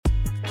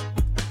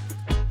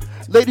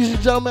Ladies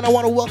and gentlemen, I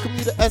want to welcome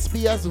you to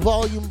SBS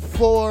Volume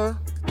 4,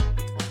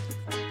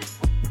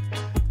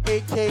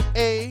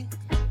 aka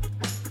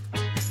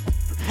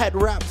Head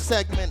Rap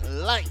Segment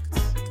Light.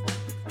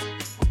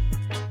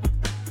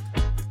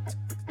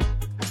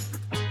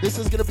 This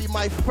is going to be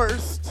my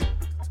first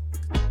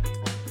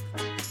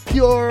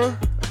pure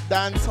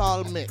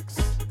dancehall mix.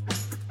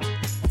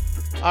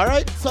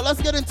 Alright, so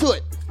let's get into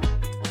it.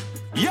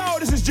 Yo,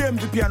 this is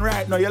James Pian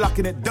right now. You're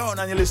locking it down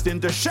and you're listening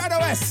to Shadow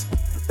S.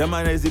 The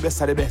man is the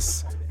best of the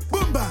best.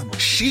 Boom bam.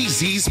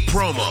 Sheezy's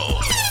promo.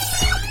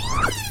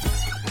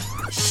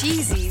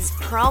 Sheezy's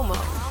promo.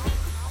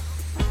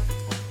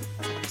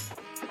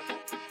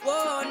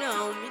 Whoa,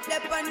 no, me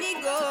step on the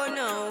go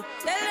now.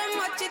 Tell them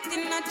watch it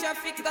in the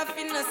traffic, I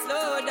finna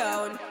slow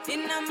down.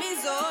 In a me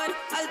zone,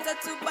 alter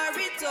to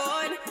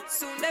baritone.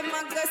 Soon them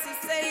a go see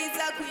say it's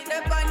a queen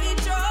up on the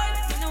throne.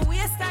 You know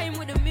waste time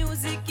with the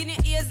music in your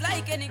ears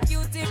like any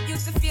Q-tip.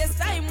 Used to face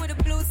time with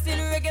the blues still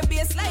reggae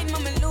bass line,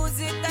 mama lose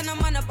it. And I'm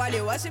on a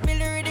poly, watch it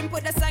build the rhythm,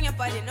 put the song up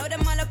on it. Now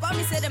them all up on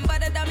me, say them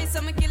bother than me,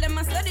 so me kill them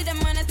and study them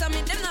and tell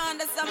me them not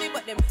understand me,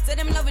 but them say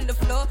them loving the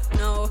flow.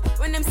 No,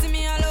 when them see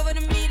me all over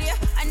the media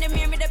and them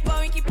hear me they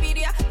on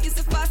Wikipedia. Used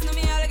to fast, now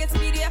me all get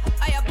speedier.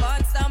 I a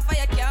bond stamp,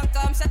 fire can't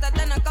come. Shatter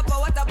than a cup of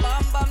water,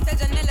 bomb bomb. Tell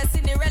Janella,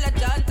 Cinderella,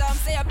 John Tom.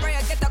 Say a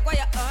prayer, get a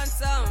quiet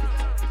answer.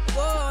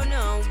 Whoa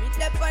now, me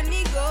step on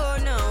the go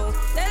now.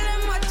 Tell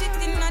them watch it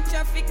in the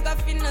traffic, I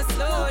finna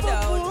slow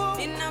down.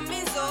 In a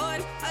me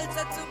zone,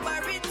 alter to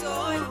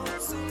baritone.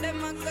 Soon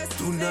them a go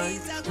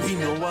tonight, we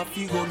know what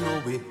we go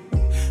know it.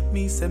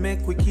 Me say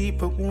make we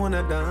keep it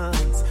wanna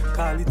dance.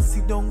 Call it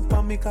sit down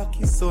pa me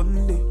cocky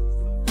Sunday.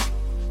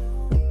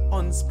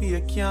 On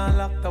spear can't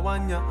lock the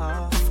one you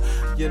have.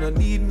 You don't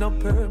need no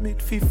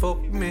permit fi fuck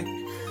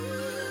me.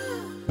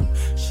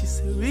 She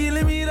said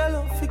really me the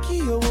love fi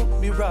keep you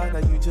up. Me rather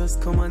you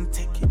just come and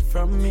take it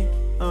from me.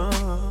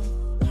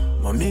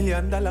 My $1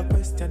 million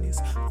question is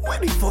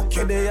when the fuck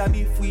you there and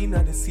if we in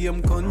the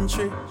same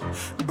country?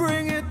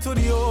 Bring it to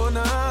the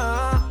owner.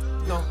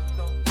 No.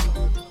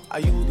 I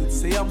you did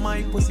say I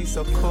my pussy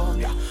so cold.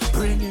 Yeah.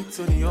 Bring it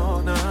to the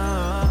owner.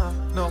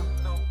 No.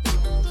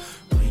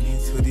 Bring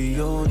it to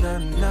the owner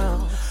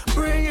now.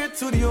 Bring it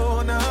to the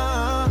owner.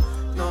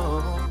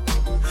 No.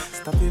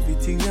 Stop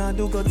everything you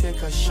do, go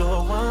take a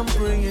shower and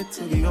bring it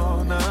to the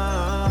owner.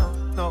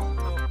 No.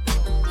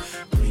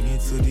 Bring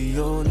it to the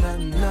owner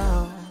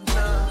now.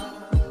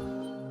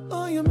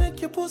 Oh, you make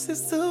your pussy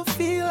still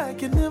feel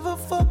like you never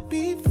fucked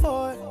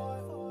before.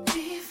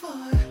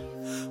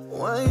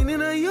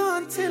 Whining at you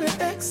until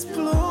it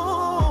explode.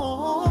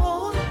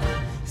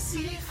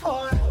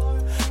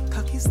 C4.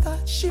 Cocky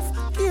start shift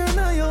gear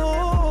now you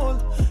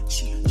hold.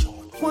 Change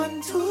on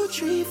 1, 2,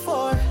 3,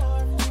 4.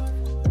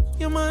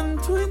 Your man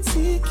too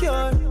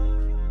insecure.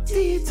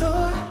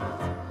 Detour.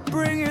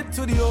 Bring it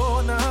to the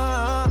owner.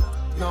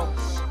 No.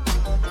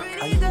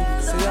 I you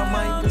say I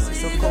might pussy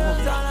so cold.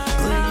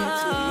 Bring it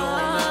to the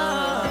owner.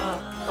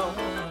 No.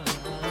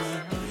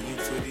 Bring it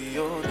to the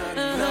owner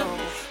now.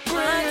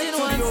 Bring it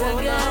to the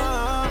owner.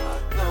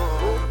 No.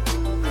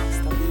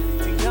 Stop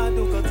everything you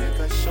do, go take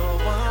a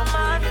shower.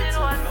 Bring it to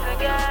the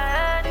owner.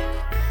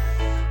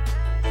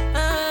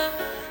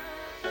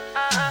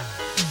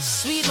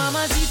 Sweet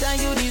mama Zita,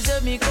 you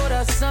deserve me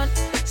corazón.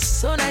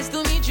 So nice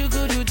to meet you,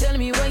 could you tell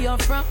me where you're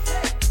from?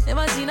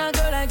 Never seen a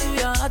girl like you,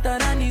 you're hotter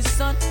than the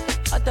sun.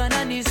 Hotter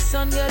than the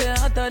sun, girl, you're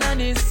hotter than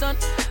the sun.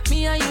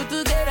 Me and you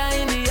together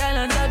in the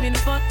island having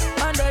fun.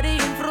 Under the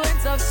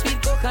influence of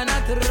sweet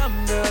coconut rum,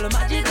 girl.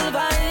 Magical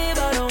vibe,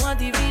 I don't want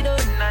to be done.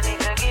 I need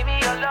to give me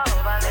your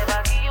love, I'll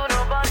never give you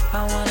no bun.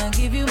 I wanna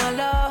give you my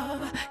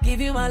love,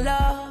 give you my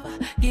love,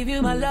 give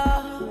you my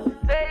love,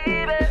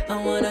 baby. I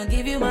wanna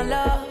give you my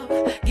love,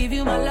 give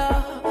you my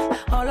love,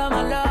 all of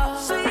my love.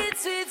 Sweet,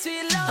 sweet,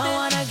 sweet love. I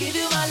wanna give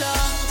you my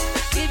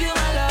love, give you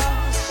my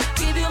love,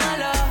 give you my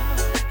love,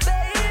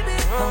 baby.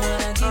 I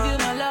wanna give you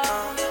my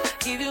love,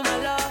 give you my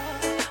love,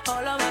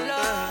 all of my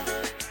love.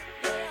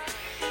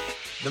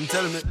 Them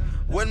tell me,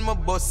 when my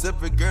boss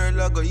every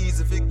girl I go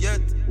easy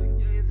forget.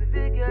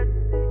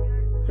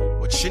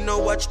 But she no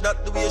watch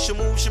that the way she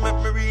move, she make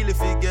me really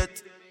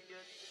forget.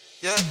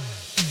 Yeah.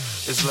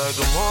 It's like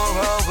the more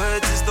I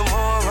wait, it's the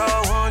more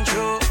I want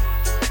you.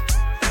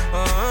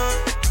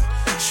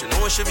 She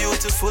know she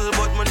beautiful,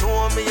 but me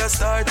know me a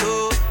star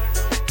too.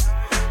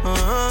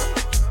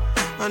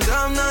 And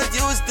I'm not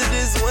used to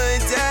this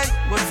waiting,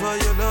 but for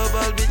your love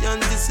I'll be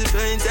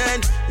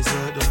anticipating. It's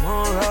like the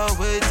more I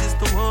wait, it's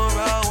the more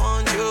I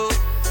want you.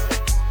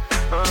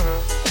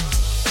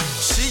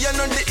 She ain't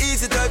not the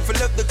easy type for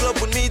left the club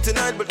with me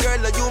tonight, but girl,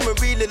 like you me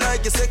really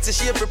like your sexy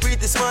shape, your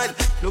pretty smile.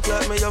 Look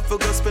like me have to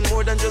go spend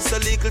more than just a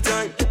little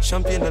time.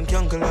 Champagne and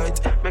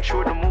candlelight, make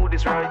sure the mood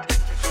is right.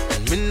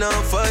 And me now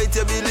fight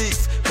your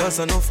belief, cause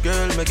enough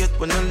girl me get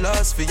when I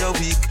last for your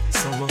week.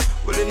 Summer,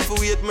 willing for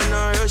wait, me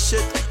nah rush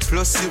it.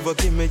 Plus you will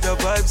give me your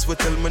vibes, but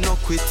tell me no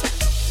quit.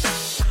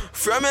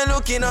 From you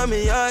looking at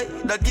me eye,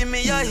 that give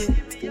me a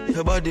hint.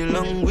 Your body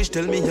language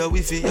tell me how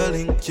we feel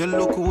link. You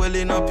look well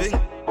in a pink.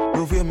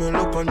 The way me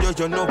look on you,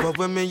 you know what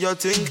when me you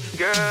think.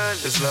 Girl,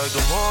 it's like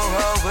the more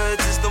I wait,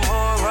 is the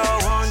more I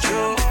want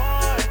you.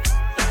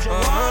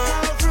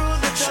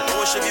 She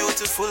know she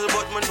beautiful,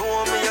 but me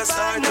know me a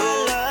star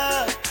too.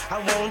 I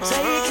won't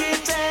take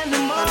it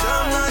anymore. And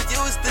I'm not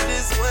used to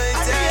this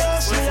waiting.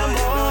 So you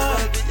know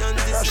I'll be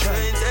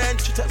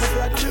anticipated. The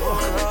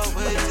more I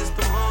wait, is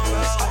the more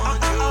I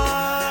want you.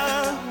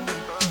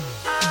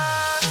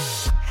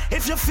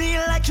 If you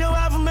feel like you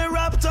have me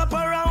wrapped up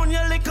around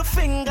your little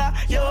finger,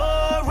 you're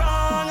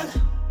wrong.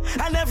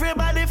 And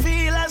everybody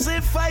feel as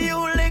if you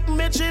lick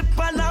me chip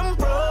and I'm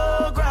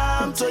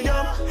programmed to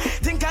you.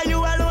 Think you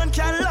alone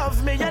can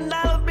love me and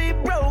I'll be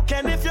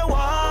broken if you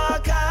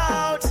walk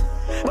out.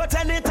 But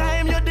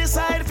anytime you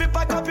decide to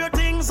pack up your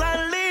things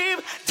and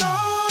leave,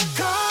 don't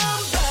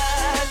come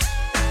back.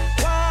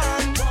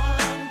 One, go,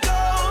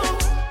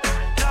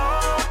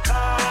 don't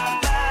come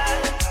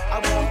back. I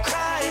won't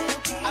cry,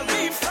 I'll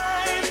be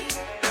fine.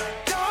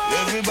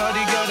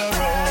 Everybody gather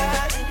round.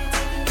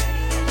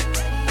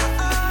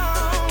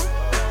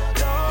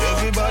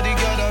 Everybody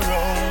gather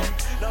round.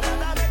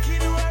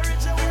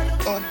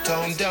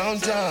 Uptown,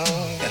 downtown.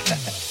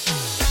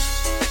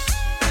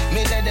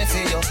 Me ready for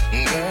you,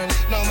 girl.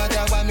 No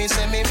matter what me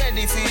say, me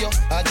ready for you.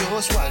 I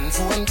just one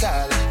phone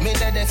call. Me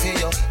ready for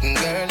you,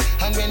 girl.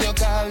 And when you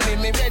call me,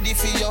 me ready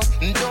for you.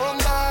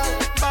 Don't ball.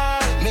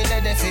 Me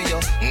ready for you,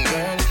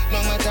 girl.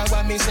 No matter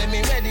what me say,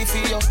 me ready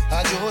for you.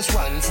 I just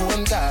one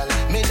phone call.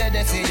 Me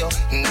ready for you,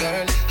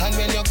 girl. And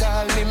when you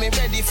call me, me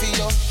ready for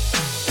you.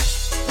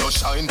 You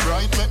shine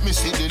bright, make me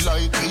see the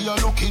light. Me a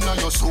looking at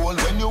your soul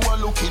when you are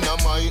looking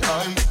at my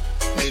eye.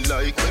 Me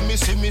like when me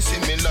see me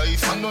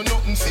life. I know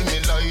nothing for me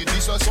like.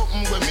 This is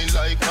something when me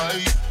like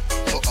I.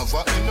 But have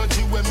a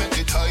energy when make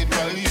the tide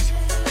rise.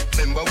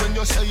 Remember when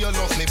you say you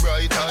love me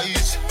bright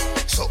eyes.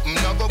 Something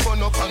never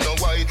burn up on the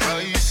white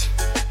rice.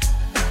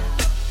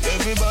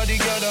 Everybody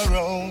gather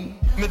round.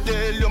 Me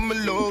tell you me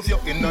love you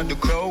in the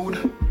crowd.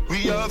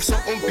 We have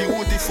something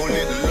beautiful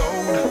little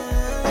loud.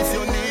 If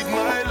you need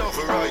my love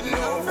right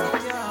now,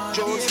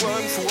 just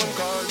one phone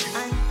call.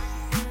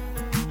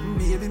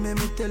 Baby, let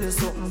me tell you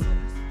something.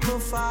 No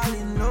fall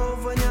in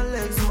love when your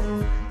legs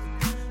open.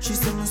 She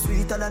say me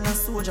sweeter than a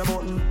soldier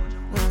button.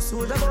 No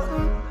soldier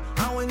button.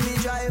 And when me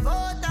drive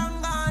out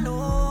and gone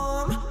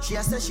home, she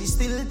a say she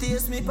still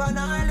taste me on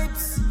her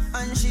lips.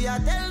 And she a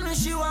tell me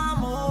she want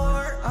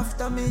more.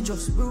 After me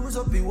just bruise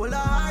up the whole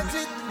heart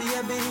it.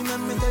 Baby, let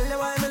me tell you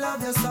why me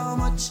love you so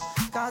much.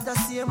 Cause the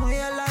same way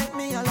you like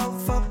me, I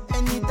love fuck.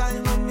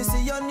 Anytime when me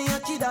see you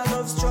naked, I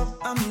love struck.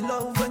 And me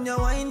love when you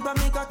whine pa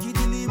me cocky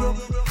deliver.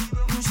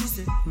 She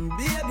said,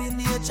 baby,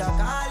 nature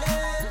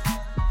calling.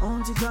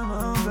 Won't you come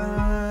over?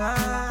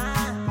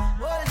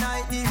 All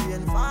night the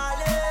rain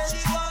falling. She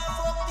want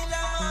fuck till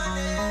the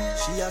morning.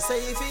 She a say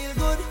you feel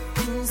good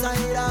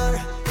inside her,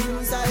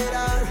 inside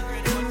her,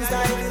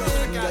 inside her.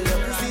 Girl, you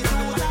pussy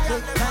too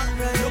tight, can't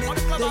run it,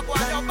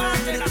 can't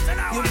run it.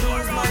 You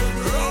lose my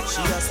mind.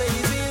 She a say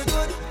you feel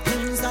good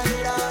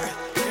inside her,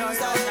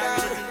 inside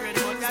her,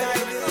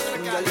 inside her.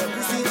 Girl, you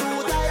pussy too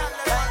tight,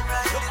 can't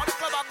run it.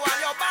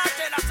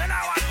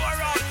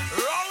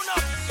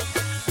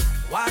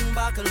 One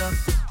buckle up,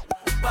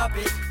 pop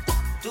it.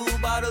 2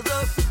 bottles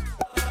up,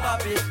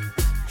 pop it.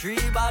 3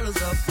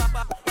 bottles up,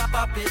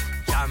 pop it.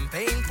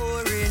 Champagne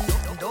pouring,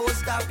 don't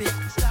stop it.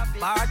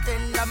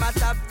 Bartender, my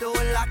top,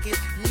 don't lock it.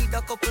 Need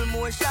a couple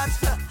more shots,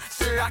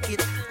 so rock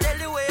it. Tell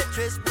the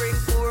waitress, bring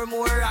 4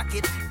 more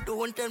rocket.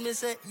 Don't tell me,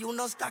 say, you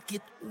no stock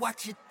it,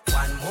 watch it.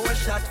 1 more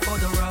shot for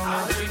the round.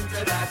 I'll drink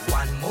to that.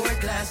 1 more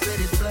glass, let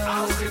it flow.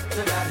 I'll sip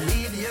to that.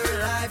 Live your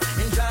life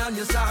and drown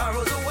your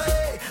sorrows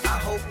away. I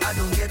hope I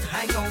don't get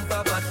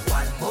hangover, but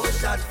 1 more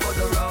shot for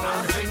the round.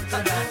 I'll drink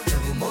to that.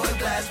 2 more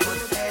glass,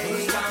 but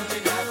hey,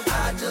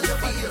 I just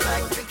feel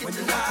like drinking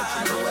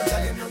tonight.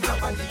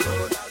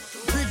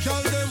 Big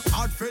girl them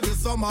hot for the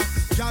summer.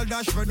 Girl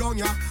dash for down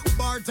ya.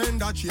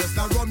 Bartender chase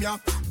the rum ya.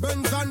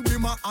 Benz and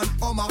Beamer and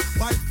Hummer.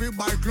 Bike free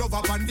by glove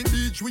up on the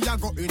beach. We a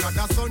go in at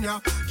the sun ya.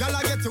 Girl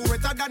I get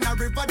wetter than a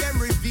river. Them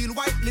reveal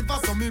white liver.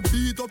 So me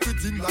beat up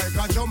it in like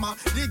a drummer.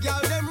 The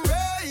girl them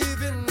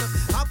raving.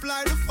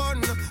 Apply the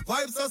fun.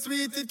 Vibes so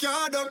sweet it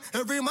can't done.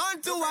 Every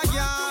man to a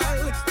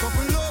girl.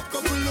 Couple up,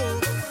 couple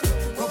up.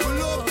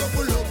 Couple up,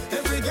 couple up.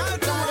 Every girl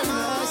to a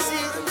man.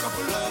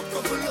 Couple up,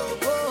 couple up.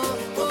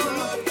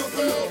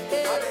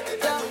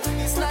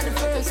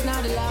 It's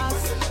not the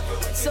last.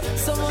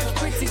 So much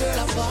pretty girl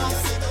a boss.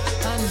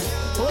 And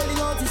holding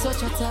out is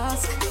such a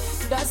task.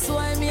 That's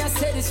why me I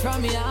say this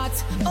from my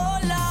heart. Oh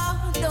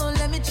Lord, don't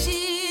let me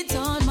cheat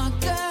on my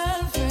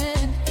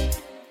girlfriend.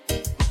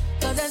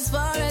 Cause as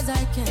far as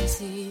I can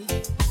see,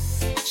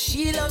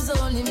 she loves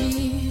only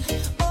me.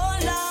 Oh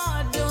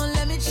Lord, don't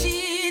let me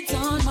cheat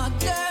on my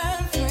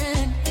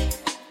girlfriend.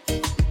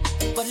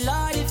 But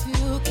Lord, if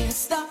you can't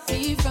stop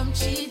me from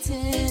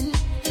cheating,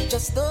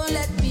 just don't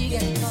let me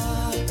get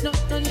caught. No,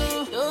 no,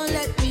 no. Don't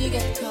let me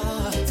get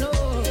caught. No.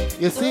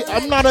 You see,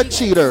 I'm not a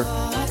cheater.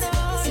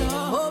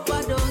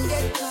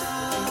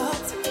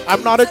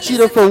 I'm not a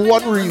cheater for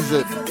one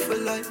reason.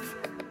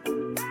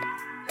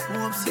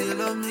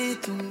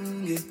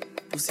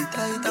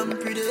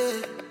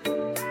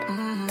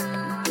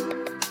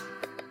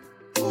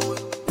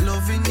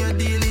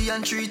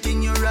 and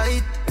treating you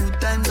right. Good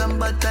times and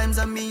bad times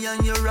and me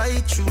and you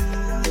right true,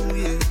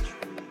 yeah.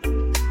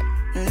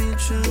 Ain't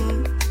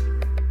true.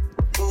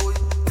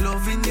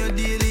 Loving you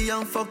daily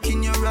and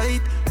fucking you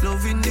right.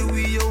 Loving the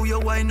way you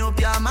wind up,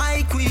 you're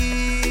my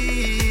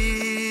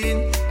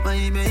queen,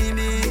 my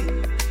baby.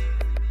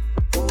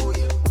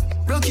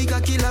 Rocky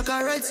cocky like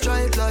a red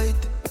stripe light.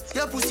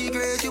 Your pussy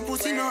great, your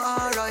pussy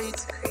not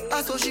alright.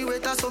 I saw she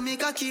wet, I saw me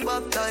cocky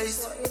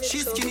baptized. She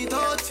skin it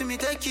out for me,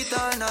 take it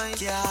all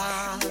night.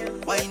 Yeah,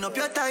 wind up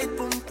your tight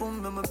pum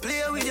pum, I'ma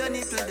play with your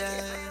nipple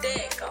there.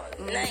 Take out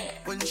night.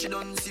 When she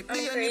done see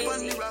play your nipple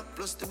on the rock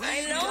plus the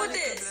way. I know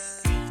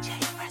this.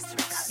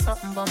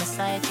 Something by my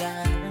side,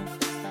 girl.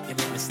 You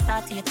make me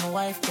start to hit my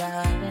wife,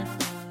 girl.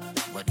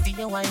 But do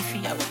you want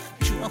to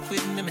joke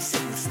with me? Me say,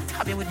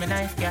 stab you with my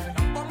knife, girl.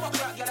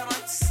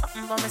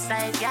 Something by my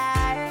side,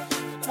 girl.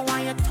 I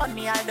want you to turn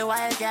me all the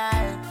while,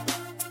 girl.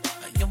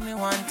 You me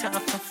want to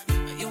talk,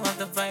 you have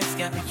the vibes,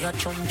 girl. Your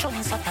chum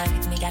so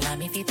tight, me girl.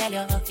 And if you tell you,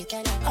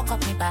 hook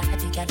up me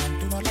body, girl, and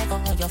do no lego.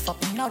 You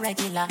fuck me no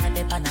regular,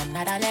 they pan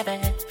another level.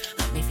 And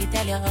if you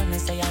tell you, me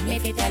say, and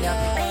if you tell you,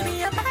 baby,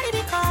 your body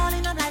be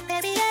calling, I'm like,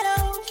 baby,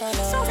 hello.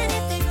 So many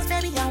things,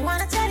 baby, I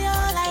wanna tell you.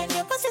 Like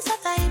your pussy so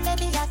tight,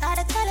 baby, I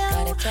gotta tell you. I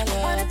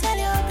wanna tell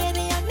you,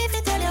 baby, and if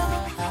you tell you.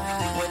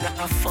 When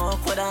I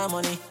fuck with that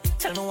money,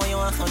 tell me what you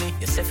want, honey.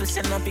 You say if you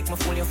send a pic, my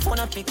phone, your phone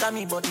a pic of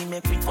me, body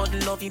make me put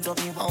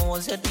lovey-dovey. How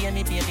was your day,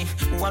 me baby?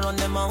 One on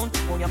the mount,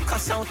 when you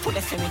cuss out to the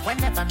family.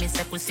 Whenever me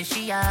say pussy,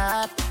 she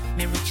up.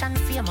 Me rich and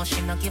famous,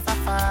 she no give a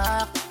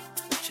fuck.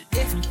 She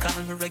didn't call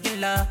me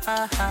regular,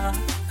 and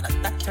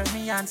that turn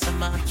me on some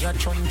more. Your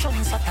chum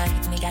so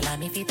tight, me gal,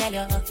 and if you tell you,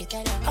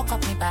 hook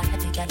up me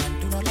body, gal,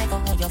 and do no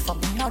lego. You fuck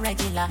me no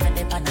regular,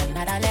 they pan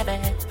another level.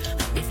 And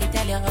if you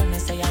tell you, me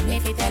say, and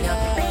if you tell you,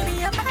 baby,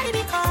 your body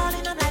be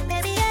calling, I'm like,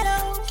 baby,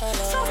 hello.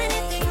 So many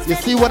things. You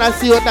see when I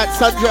see you in that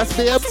sundress,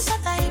 babes?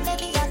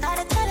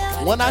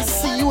 When I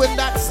see you in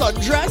that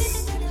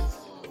sundress?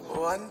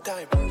 One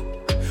time.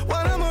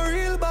 When I'm a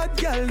real bad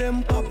girl,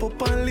 them pop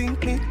up and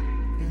link me.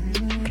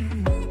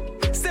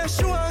 Say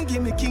she want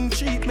give me king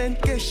treatment,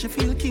 guess she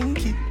feel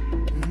kinky.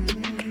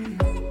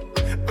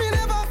 Me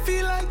never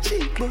feel like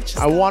cheap, but she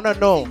I wanna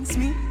know.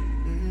 Me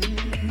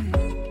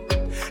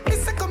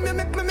say come here,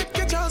 make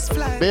you just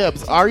fly.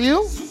 Babes, are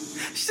you?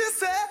 She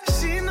said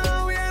she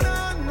know we ain't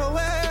on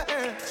nowhere.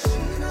 She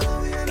know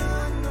we ain't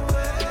on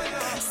nowhere.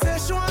 Say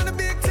she want a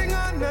big thing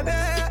under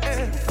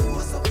there.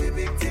 What's up with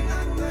big thing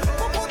under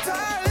there? Put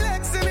her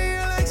legs in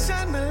the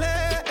election delay.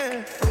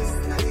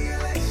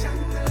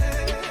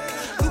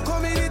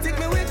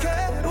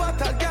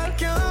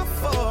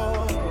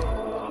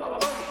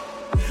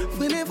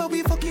 Whenever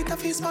we fuck it, I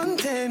feel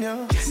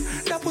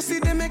spontaneous. That pussy,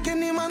 they make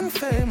any man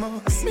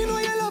famous. Me know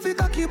you love it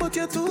cocky, but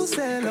you're too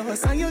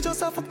zealous. And you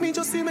just a fuck me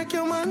just to make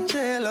your man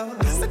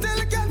jealous. I tell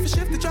the girl to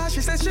shift the trash,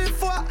 she says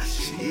shift what?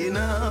 She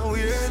now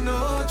wear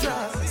no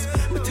dress.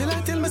 But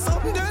tell me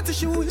something dirty,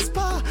 she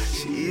whisper.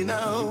 She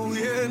now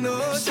wear no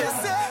dress. She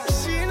said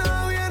she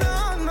now wear no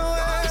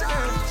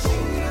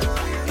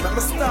Let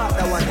me start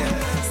that one then.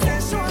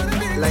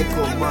 Like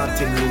how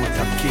Martin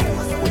Luther King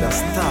would have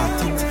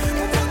started.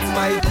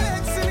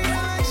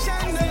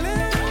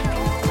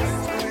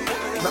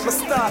 Let me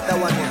start that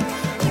one then.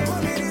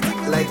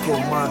 Like how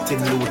Martin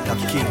Luther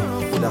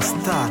King would have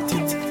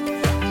started.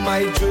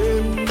 My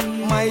dream,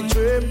 my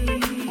dream,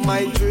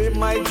 my dream,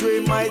 my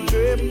dream, my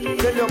dream.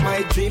 Tell you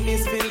my dream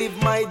is to live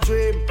my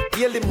dream.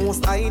 Hear the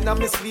most I in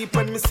me sleep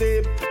when me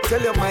sleep.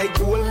 Tell you my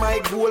goal, my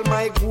goal,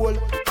 my goal.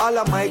 All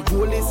of my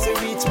goal is to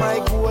reach my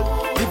goal.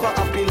 Live a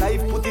happy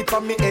life, put it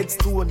on me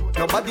headstone.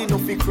 Nobody no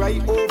fi cry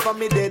over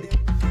me dead.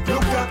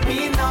 Look at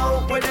me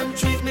now, when them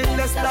treat me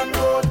less than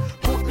gold.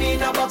 Put me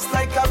in a box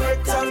like a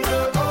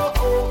rectangle. Oh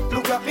oh,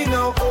 look at me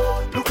now.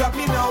 Oh, look at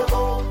me now.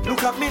 Oh,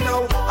 look at me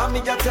now. I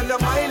mean, I tell you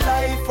my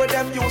life where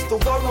them used to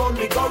go round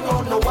me, go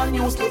round. No one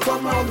used to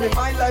come round me.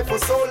 My life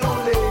was so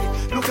lonely.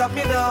 Look at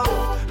me now.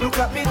 Look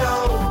at me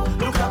now.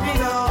 Look at me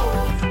now.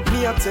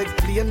 Me I take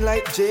plane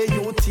like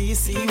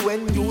JUTC.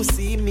 When you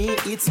see me,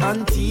 it's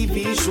on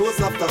TV. Shows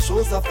after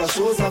shows after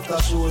shows after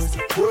shows.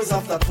 Tours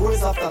after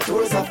tours after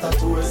tours after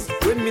tours.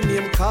 When me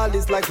name call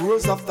is like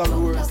roars after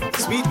roars.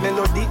 Sweet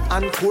melody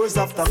and chorus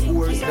after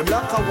chorus. Them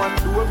like a one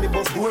door, me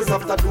bust doors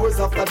after doors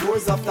after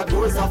doors after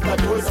doors after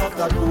doors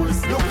after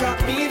doors. Look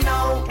at me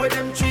now, where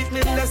them treat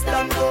me less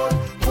than gold.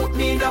 Put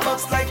me in a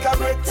box like a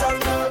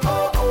rectangle.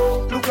 Oh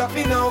oh, look at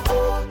me now.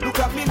 Oh, look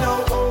at me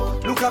now. Oh,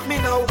 look at me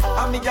now.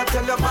 I mean, I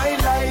tell you my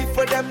life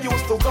where them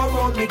used to go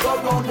round me, go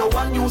round. No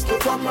one used to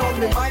come round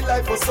me. My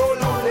life was so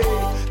lonely.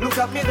 Look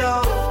at me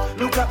now.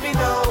 Look at me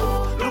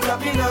now. Look at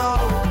me now.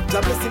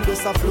 The blessing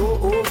does a flow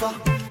over.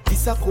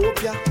 This a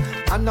copia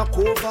and a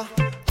cover.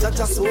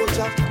 Jaja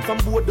soldier from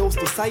boardhouse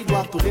to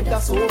sidewalk to leather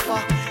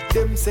sofa.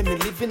 Them say me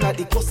living at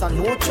the coast and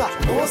no track.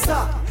 No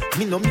sir,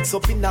 me no mix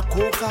up in a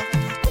coca.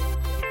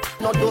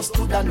 No dust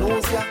to the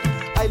nose ya.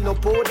 I no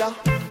powder,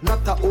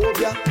 not a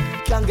obia.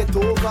 Can't get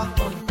over.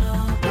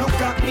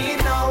 Look at me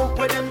now,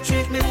 where them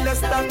treat me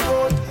less than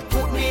gold.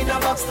 Put me in a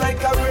box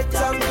like a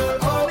rectangle.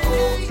 Oh,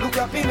 oh. Look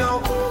at me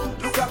now, oh,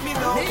 look at me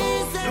now,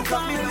 oh, look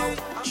at me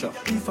now. Sure.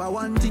 If I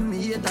want thing,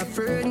 me hate a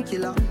fern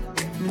killer.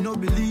 Me no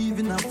believe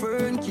in a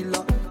fern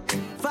killer.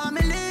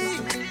 Family,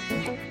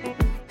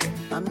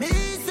 and me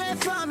say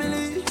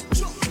family.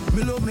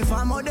 Me love me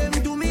family, them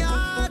to me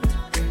heart.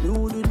 Me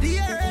would do the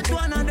earth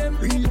one of them.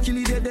 Real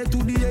killie dead to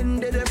the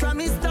end, dead from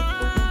me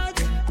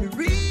start. Me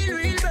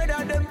real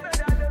better them.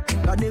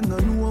 Cause them no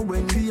know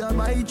when we are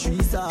buy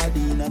 3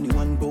 sardines and the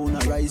 1 pound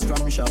of rice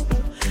from shop.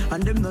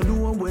 And them no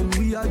know when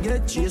we are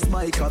get chased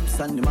by cops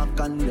and the mac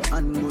and the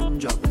handgun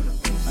job.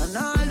 And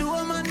all the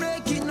woman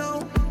make it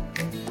now.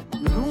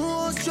 Me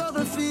know how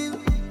struggle feel.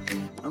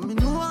 And me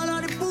know all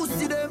of the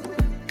pussy them.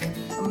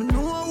 And me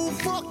know who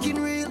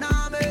fucking real.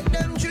 Now make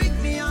them trick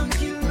me and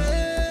kill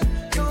me.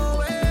 No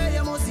way,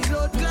 you must see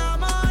blood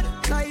clamor.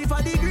 Life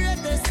are the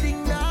greatest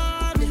thing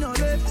that. Me no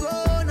left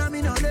grown and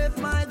me no left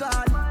my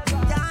God.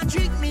 Can't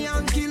trick me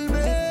and kill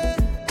me.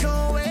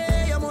 No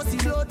way, you must see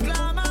blood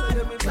clamor.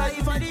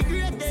 Life are the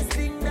greatest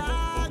thing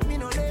that. Me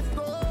no left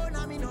grown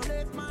and me no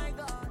left my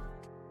God.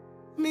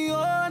 Me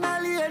own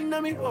alien, na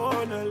me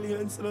own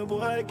alien, so no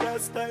boy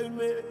can't style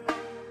me.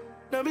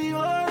 Na me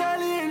own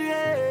alien,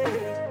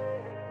 yeah.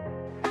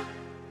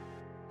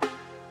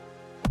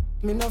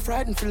 Me no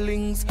frightened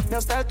feelings, me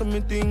a style to me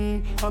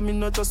thing. And me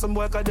not just some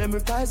boy cause them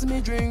reprise me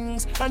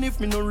drinks. And if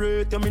me no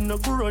rate, me no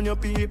go run your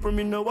people.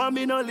 Me no want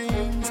me no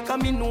links, cause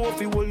me know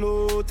if he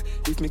will out.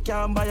 If me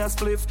can't buy a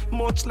spliff,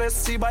 much less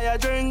see buy a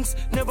drinks.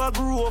 Never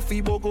grew up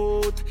fi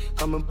bogot.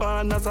 Cause me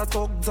born as a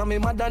thug, and me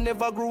mother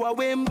never grew a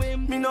whim.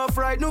 Me no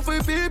frightened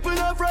for people,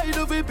 no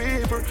frightened for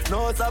people.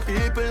 No some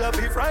people a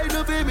be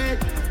frightened for me.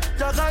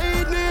 Just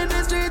hide me in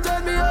the street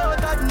and me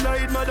out at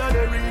night. Mother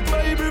they read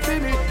Bible for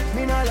me.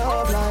 Me no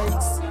love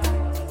lights.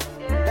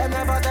 They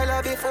never tell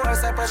you before,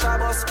 say pressure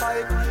must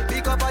spike.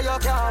 Pick up how you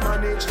can't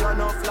manage, you're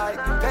not flight.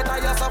 Better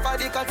you suffer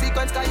the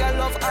consequence, cause you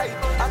love hype.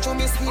 I show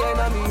me staying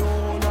on me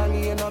own,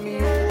 alien on me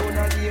own,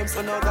 a game,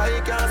 so no guy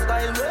can't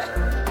style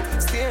me.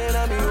 Staying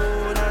on me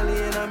own,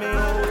 alien on me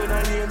own,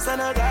 a game, so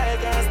no guy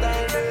can't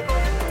style me.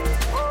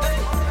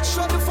 Hey,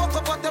 shut the fuck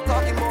up what you're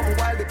talking about,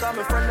 while because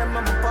my friend them,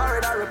 I'm a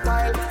pirate, a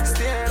reptile.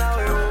 Staying on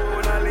me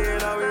own,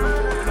 alien on me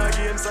own, a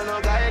game, so no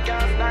guy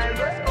can't style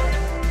me.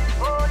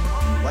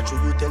 What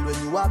should you tell when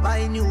you are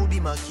buying new? Be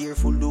more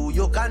careful though,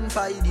 you can't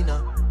find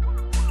dinner.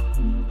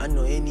 I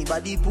know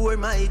anybody pour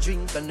my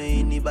drink, I know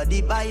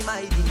anybody buy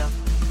my dinner.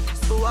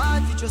 So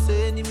hard for just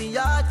an enemy,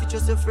 hard for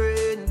just a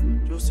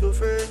friend. Just your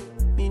friend.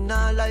 Me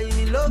nah lie,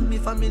 me love me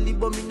family,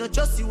 but me not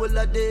trust you all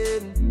of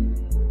them.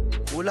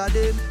 All of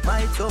them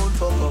might sound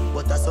fuck up,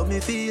 but that's how me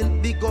feel.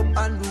 Big up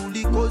and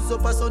rule, cause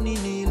up a sunny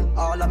kneel.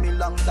 All of me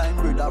long time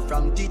brother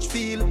from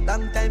Teachfield.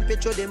 Long time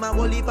picture them a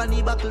whole heap on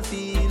the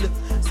battlefield.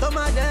 Some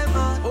of them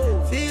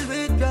are filled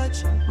with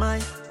grudge. My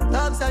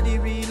dogs are the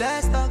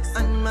realest dogs.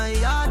 And my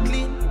heart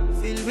clean,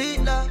 filled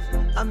with love.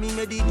 And me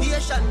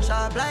medication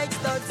sharp like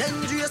studs.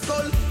 Dangerous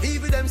skull,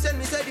 even them send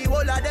me say the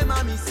whole of them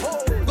a miss.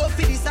 Go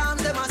for the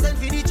Psalms, them a send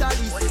for the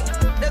chalice.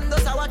 Them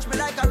does a watch me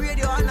like a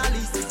radio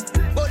analyst.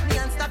 But me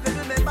and stop it,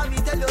 remember me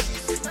tell you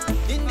this.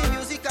 In the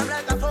music I'm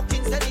like a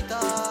fucking senator.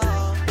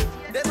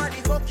 Them are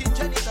the fucking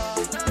janitor.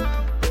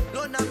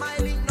 None of my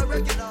link no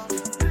regular.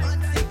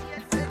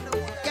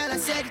 Girl I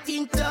said it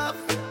in tough.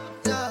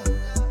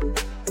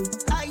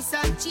 Ice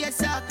and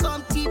chaser,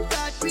 come keep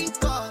that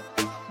drink up.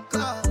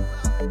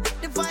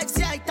 The vibes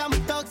right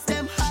and thugs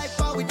them hype,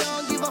 but we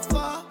don't give a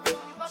fuck.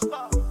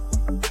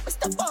 We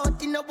step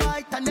out in the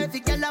white and every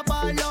girl a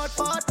ball out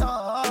for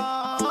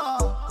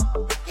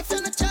talk. If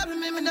you're not trouble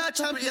me, me not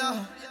trouble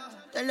you.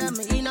 Tell them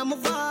me in my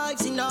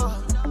vibes, you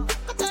know.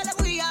 I tell them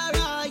we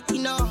alright,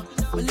 you know.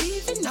 We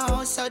leaving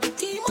now, so the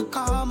team will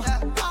come.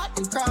 Part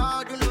the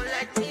crowd, do not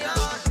let me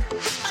out.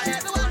 And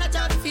everyone I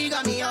try to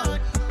figure me out.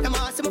 Them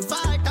all see me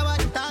fight, I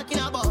what you talking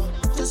about.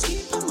 Just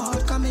keep them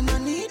out, coming, I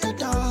need a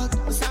dog.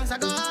 The songs I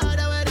go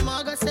harder where the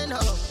mugger send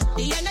up.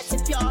 The energy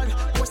pure,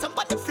 pour some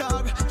on the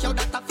floor. Yo,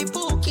 that a fi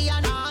pookie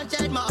and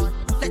 100 more.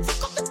 Let's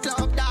fuck up the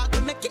club, dog,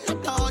 we making the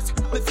doors.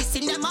 We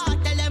fixing them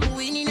out, tell them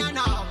winning and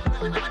all.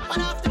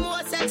 One of the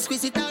most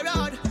exquisite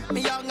around.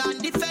 Me young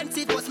and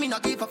defensive, was me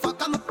not give a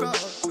fuck, I'm a pro.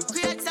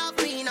 Create self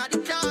clean on the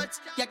clouds.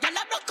 Yeah, girl,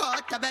 I broke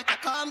out, I better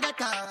come get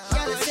her.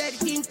 Girl, I said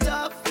it in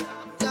tough,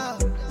 yeah.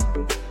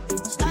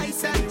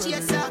 Ice and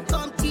chaser,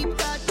 come keep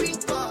that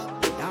drink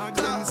up.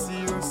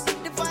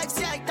 The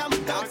vibes right, I'm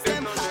dogs,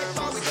 them hype,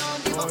 but we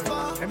don't give a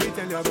fuck. Let me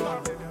tell you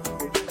about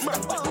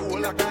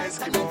all the guys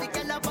come out.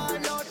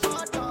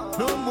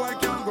 No boy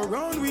can go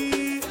round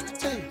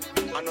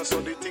with. I know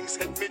so the things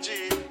hit me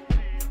G.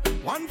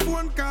 One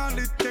phone call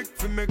it take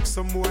to make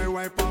some boy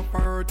wipe up her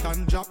hurt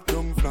and drop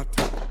down flat.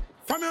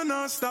 From you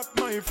not stop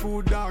my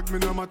food, dog. Me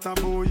no matter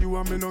about you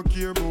and me no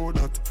care about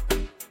that.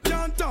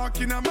 Can't talk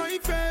in my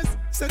face.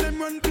 Say them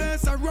run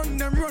place, I run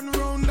them run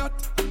round that.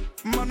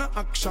 Man a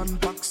action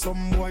back,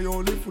 some boy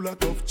only full of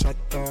tough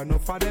chatter.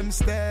 Enough of them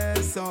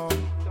stairs up.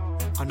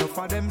 Enough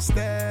of them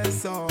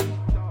stairs up.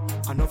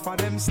 Enough of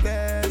them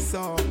stairs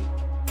up.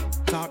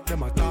 Talk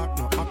them a talk,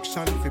 no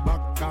action fi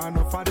back.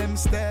 Enough of them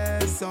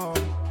stairs up.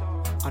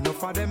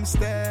 Enough of them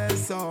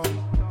stairs up.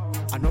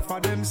 Enough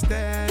of them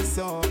stairs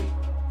up.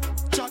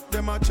 Chat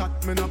them a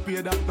chat, me no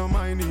pay that, no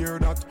mind hear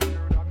that.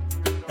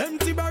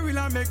 Empty barrel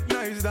a make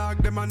nice dog,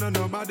 them a no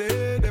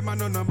nobody, them a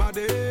no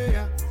nobody.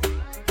 Yeah.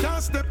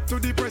 Can't step to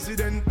the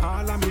president,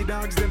 all of me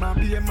dogs, them a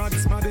be a mad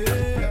smaddy.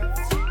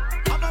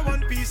 Have a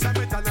one piece of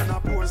metal and a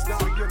post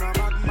dog, you know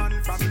bad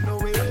man from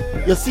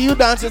nowhere. You see, you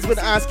dancers been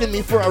asking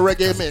me for a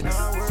reggae mix.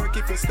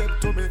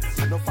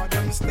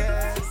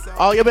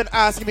 Oh, you've been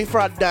asking me for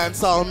a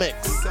dancehall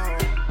mix.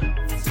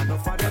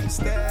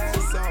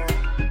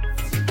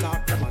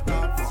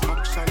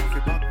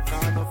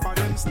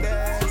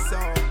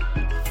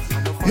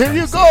 Here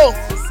you go.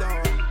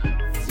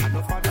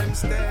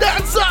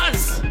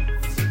 Dancers.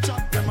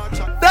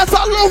 That's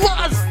all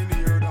lovers.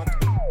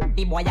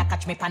 The boy a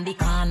catch me pan the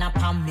corner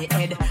pan me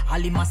head. All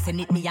him a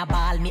send it me a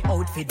ball me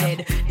out for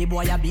dead. The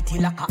boy a beat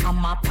it like a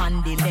hammer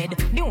pan the lead.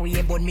 The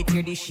way bun me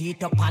tear the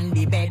sheet up on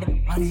the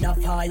bed. Under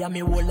fire me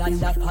whole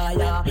under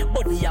fire.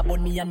 Body a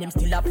bun me and him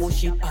still a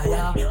push it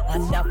higher.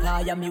 Under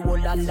fire me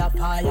whole under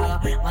fire.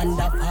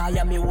 Under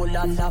fire me whole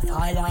under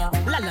fire.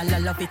 La la la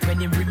love it when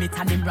him rim it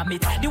and him ram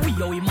it. The way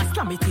how him a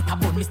slam it a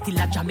bun me still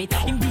a jam it.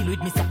 Him deal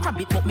with me so crab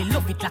it but me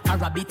love it like a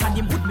rabbit. And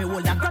him put me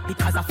whole and grab it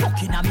cause a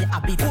fucking a me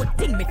habit. Good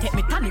thing me take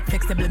me tonic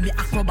flexible me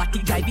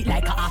acrobatic, drive it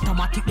like a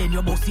automatic, then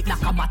you boss it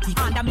like a matic.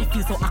 And me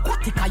feel so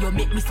aquatic, and you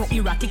make me so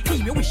erratic.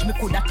 Team, you wish me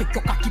coulda take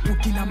your cocky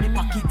put in a me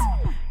pocket.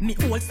 Me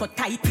hold so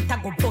tight, it a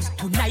go bust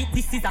tonight.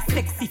 This is a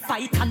sexy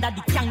fight under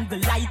the candle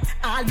light.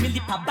 All me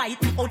lip a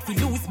bite, me out fi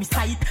lose me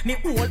sight. Me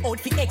whole out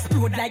fi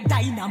explode like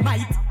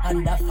dynamite.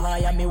 Under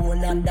fire, me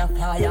whole under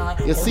fire.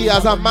 You see,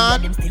 as a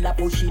man,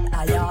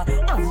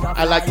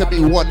 I like to be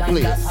one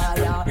place.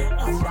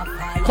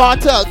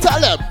 Cartel, tell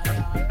them.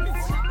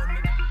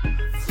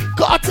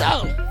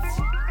 Cartel,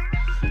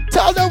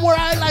 tell them where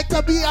I like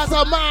to be as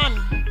a man.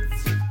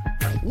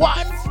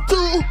 1,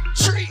 2,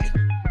 3.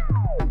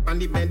 On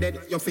the bed,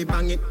 you fi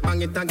bang it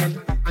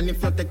again. And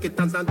if you take it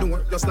as a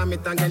door, you slam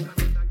it again.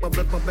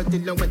 Bubble, bubble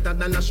till you wetter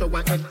than a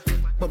shower head.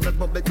 Bubble,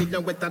 bubble till you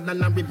wetter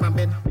than a river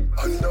bed.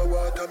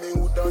 Underwater, me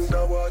hood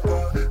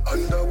underwater.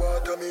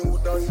 Underwater, me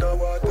hood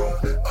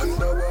underwater.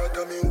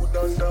 Underwater, me hood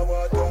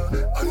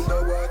underwater.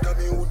 Underwater,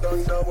 me hood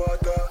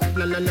underwater.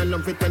 La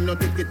love it when you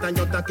take it and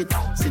you take it.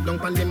 Sit down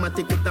pan the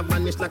matic, it a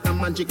vanish like a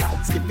magic.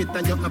 Skip it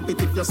and you happy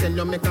if you sell,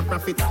 you make a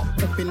profit.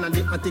 Up in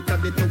the attic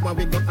of the tower,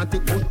 we go at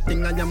it. Good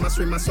thing I am a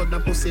swimmer, so the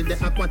pussy the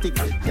aquatic.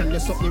 Can you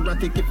so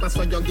erratic, if I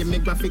saw you give me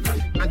graphic.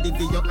 I dig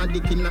you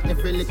addict in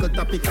every little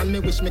topic. And me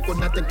wish me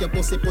coulda take your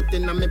pussy, put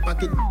in a me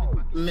pocket.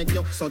 Make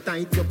you so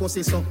tight, your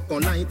pussy so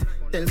polite.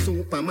 Tell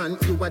Superman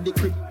you are the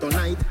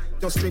kryptonite.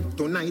 Just strip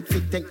tonight,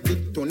 fit take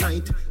dick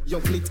tonight. Your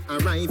fleet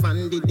arrive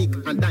and the dick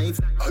and dive.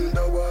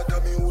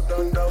 Underwater, me hood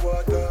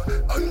underwater.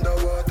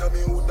 Underwater, me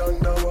hood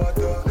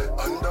underwater.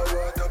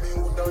 Underwater, me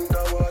hood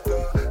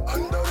underwater.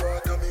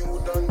 Underwater, me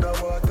hood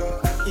underwater.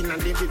 In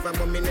the river,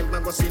 but me never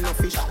go see no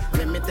fish.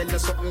 Let me tell you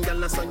something,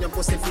 girl, I saw your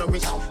pussy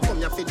flourish. Come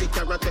here for the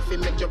carrot, if you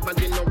make your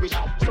body nourish.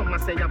 Some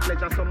say your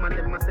pleasure, some of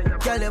them say your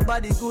girl, your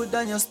body good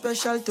and you're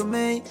special to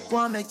me.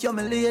 Wanna make you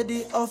my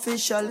lady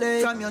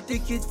officially. From your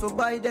ticket for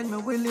buy, then me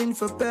willing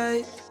for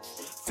pay.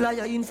 Fly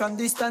you in from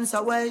distance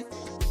away.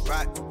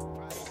 Right,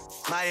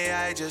 my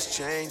AI just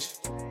changed.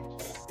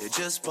 It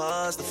just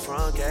buzzed the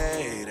front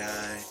gate.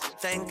 I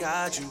thank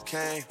God you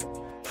came.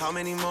 How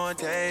many more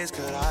days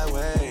could I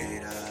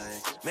wait? I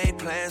made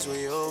plans with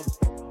you,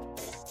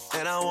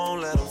 and I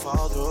won't let them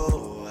fall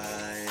through.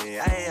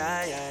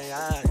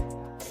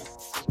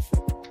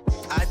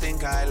 I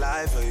think I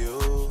lie for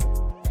you.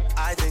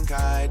 I think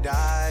I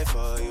die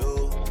for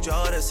you.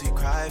 Jodeci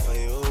cry for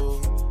you.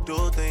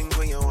 Do things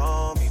when you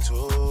want me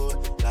to.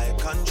 Like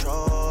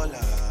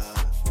controller.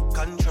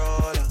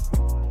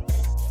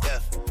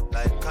 Yeah,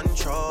 like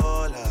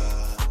controller.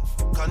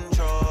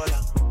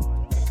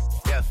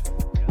 Yeah.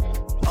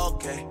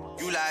 Okay,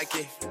 you like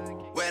it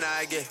when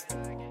I get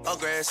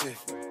aggressive.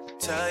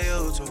 Tell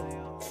you to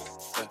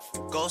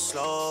go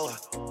slower,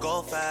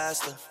 go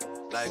faster.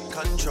 Like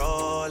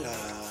controller.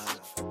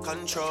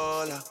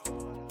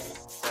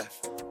 Yeah,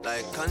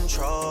 like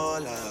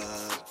controller.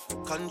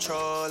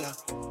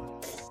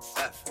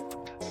 Yeah.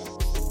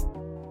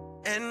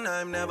 And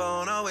I'm never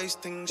on a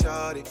wasting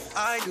shawty.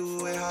 I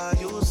do it how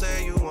you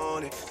say you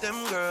want it.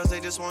 Them girls, they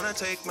just wanna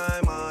take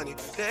my money.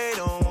 They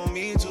don't want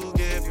me to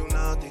give you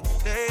nothing.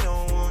 They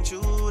don't want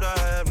you to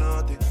have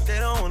nothing. They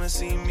don't wanna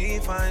see me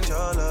find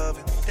your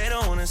loving. They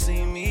don't wanna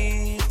see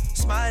me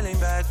smiling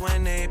back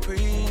when they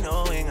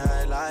knowing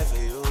I lie for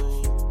you.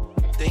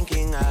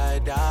 Thinking I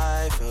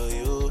die for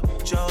you.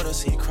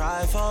 Jodeci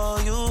cry for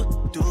you.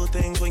 Do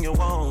things when you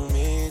want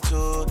me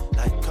to.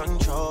 Like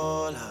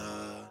controller.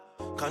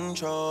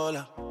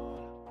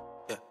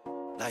 Yeah,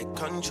 like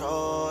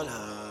controller.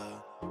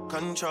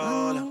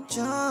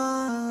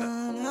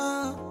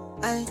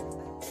 Ay,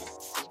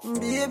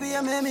 baby,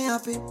 you make me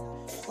happy.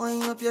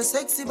 Wind up your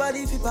sexy body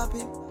if you pop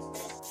it.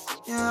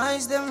 Your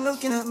eyes them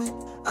looking at me.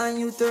 And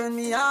you turn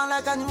me on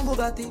like a new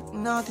Bugatti.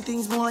 Naughty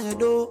things more you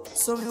do.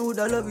 So me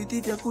woulda love it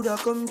if you coulda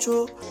come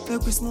true.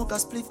 Make we smoke a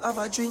spliff, have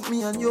a drink,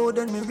 me and you.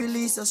 Then me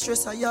release a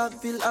stress, a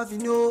Yorkville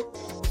Avenue.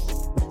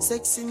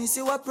 Sexiness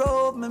you a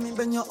probe. Me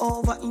bend you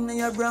over in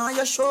your bra and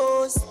your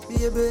shoes.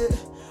 Baby,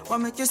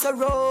 want make you so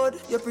road.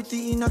 You're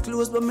pretty in a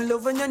clothes, but me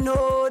love when you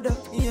know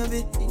that.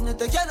 Baby, it not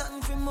take you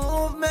nothing to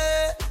move me.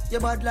 You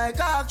bad like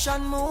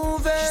action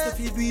movie. Just if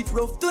you do it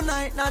rough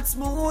tonight, not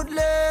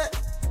smoothly.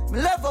 Me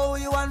love how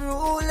you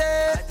unruly.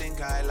 I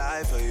think I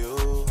lie for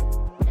you,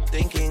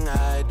 thinking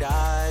I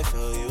die for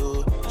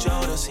you.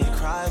 Jodeci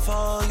cry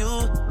for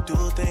you, do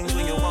things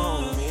when you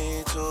want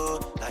me to,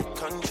 like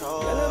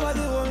control. Everybody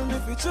want me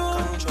for true.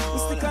 We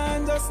stick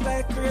on just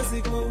like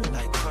crazy glue.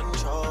 Like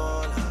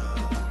control.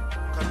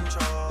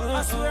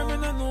 I swear me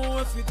no know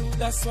what you do.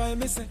 That's why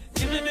me say,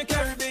 give me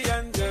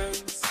Caribbean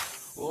girls.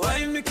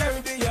 Why me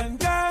Caribbean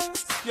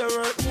girls? You're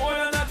worth more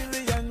than $1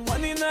 billion,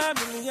 1 in a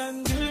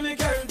million. Give me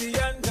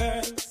Caribbean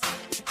girls.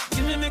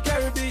 Give me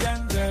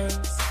Caribbean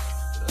girls.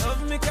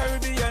 Love me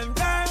Caribbean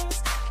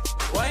girls.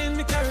 Wine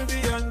me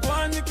Caribbean, go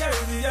on me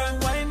Caribbean,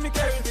 wine me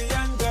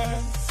Caribbean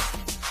girls.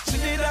 She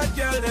need that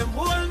girl, them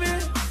hold me.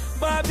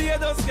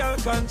 Barbados girl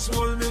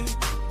control me.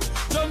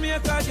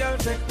 Jamaica girl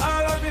take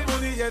all of me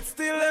money, yet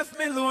still left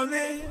me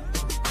lonely.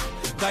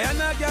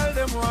 Guyana girl,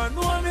 them want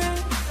know me.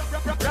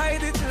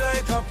 Ride it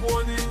like a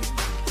pony.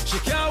 She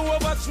can't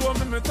overthrow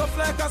me, me tough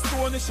like a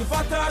stone. She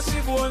fat or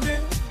she bony.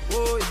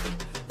 Oh yeah.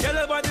 Girl,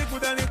 your body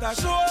good and it a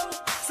show.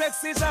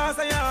 Sexy shots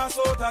and your ass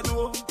out a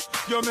door.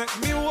 You make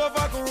me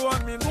overgrow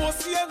and me no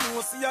see ya,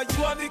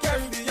 you are the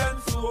Caribbean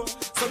flow.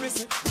 So me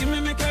say, give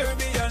me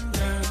Caribbean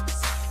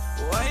girls.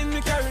 Wine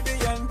me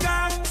Caribbean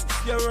girls.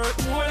 You're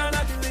worth more than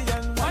 $1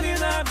 billion, 1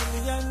 in a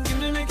million.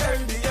 Give me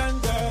Caribbean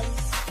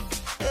girls.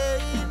 Hey,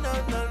 no.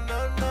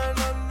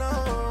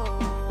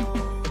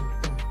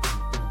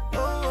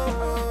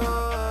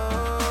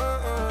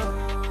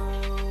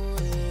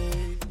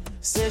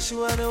 Say she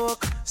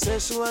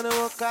wanna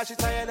walk, cause she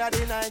tired of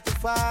the 9 to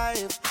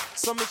 5.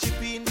 So me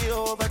chip in the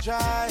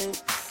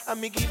overdrive, and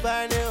me give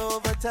her the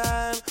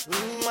overtime.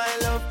 My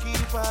love keep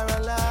her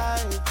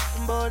alive,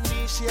 but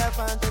me she a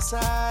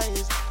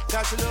fantasize.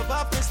 Cause she love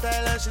up me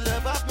style and she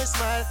love up me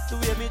smile. The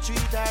way me treat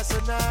her so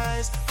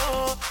nice.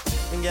 Oh,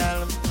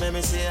 girl, make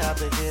me see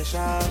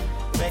application,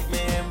 make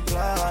me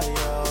employ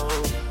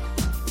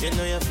you. You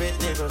know you fit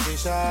the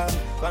position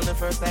from the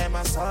first time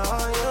I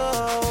saw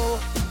you.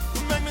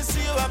 Make me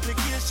see your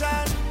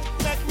application,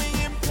 make me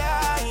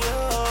imply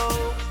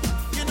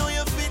you. You know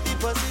you fit the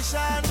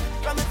position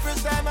from the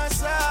first time I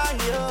saw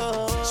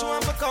you. She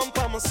want to come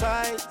on my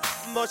side,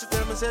 but she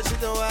tell me say she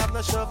don't have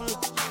no shovel.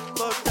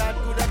 But that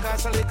could have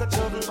caused a little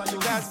trouble.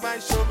 Because my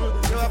shovel,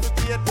 you have to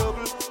pay a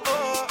double.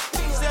 Oh,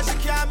 say she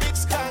can't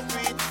mix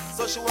concrete,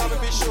 so she want to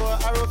be sure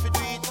I rough it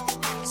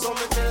with. So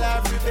me tell her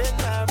to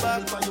bend her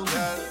back,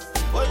 girl.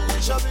 Hold the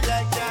shovel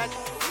like that,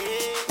 yeah.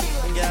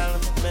 Girl,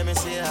 make me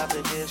see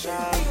application,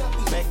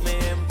 make me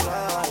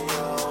employ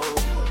you.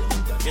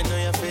 You know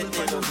you fit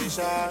the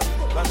position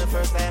from the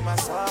first time I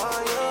saw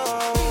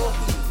you.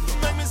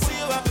 Make me see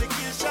your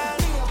application,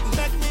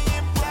 make me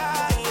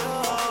employ you.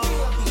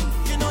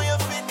 You know you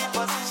fit the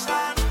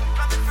position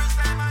from the first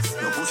time I saw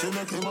you. Your pussy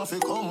make him have to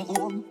come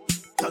home.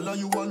 Tell her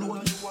you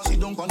alone. Sit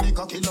down on the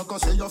cocky like I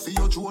say you feel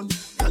your drone.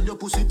 Tell your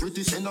pussy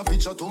pretty, send a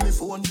picture to me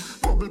phone.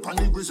 Bubble pan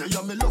the grizzly,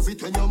 yeah, me love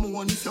it when you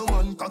moan. If your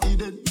man cocky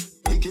dead,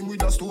 kick him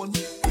with a stone.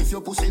 If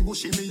your pussy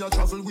bushy, me a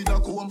travel with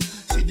a comb.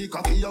 See the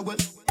cocky you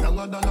wet,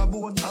 longer than a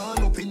bone.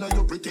 Turn up inna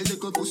your pretty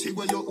little pussy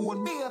where you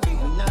own. Me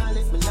nah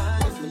lift.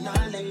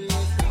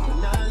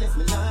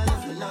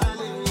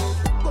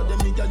 But them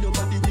me girl your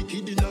body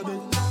wicked inna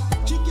bed.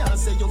 She can't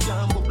say you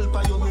can't bubble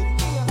by your head.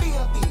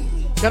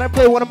 Can I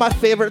play one of my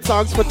favorite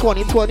songs for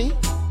 2020?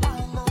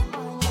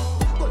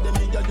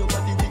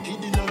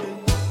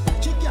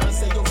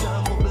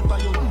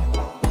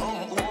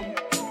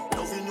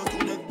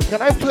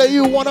 Can I play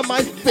you one of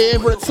my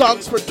favorite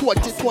songs for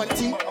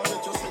 2020?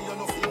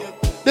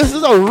 This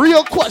is a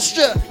real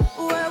question.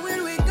 Where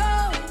will we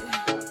go?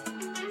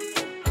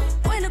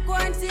 When the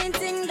quarantine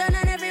thing done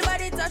and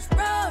everybody touch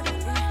road.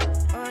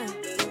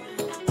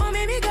 Oh,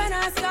 maybe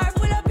gonna start,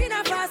 pull up in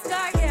a fast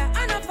car, yeah.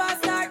 And a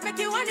fast start, make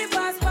you want the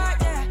fast part,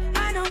 yeah.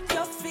 I know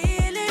you're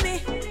feeling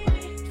me.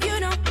 You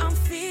know I'm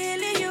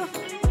feeling you.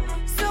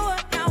 So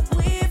what now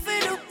we for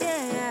do,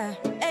 yeah.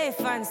 Hey,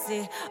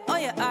 fancy. Oh,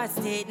 your heart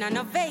state, now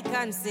no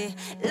vacancy.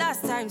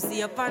 Last time, see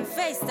you on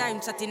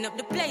FaceTime, chatting up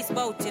the place,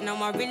 bout you know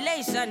my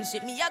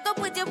relationship. Me, I go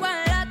put you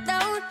on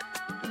lockdown.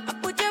 I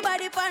put your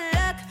body on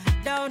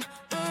lockdown.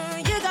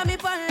 You got me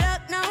on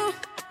lock now.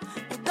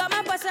 You got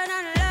my person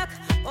on lock.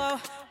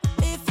 Oh,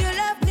 if you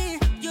love me,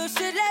 you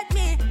should let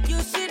me.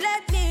 You should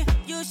let me.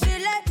 You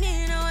should let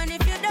me know. And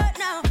if you don't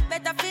know,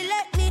 better feel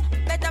let me.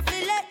 Better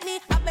feel let me.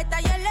 I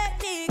better you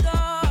let me go.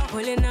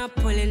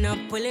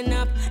 Pulling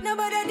up.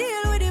 Nobody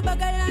deal with the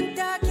bag and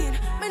talking.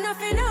 Me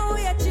nothing know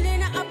we are chilling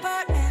in an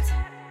apartment.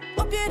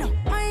 Hope you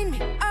don't mind me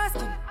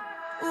asking,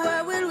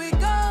 where will we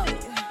go?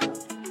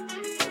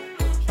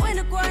 When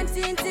the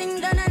quarantine thing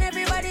done and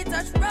everybody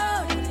touch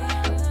road.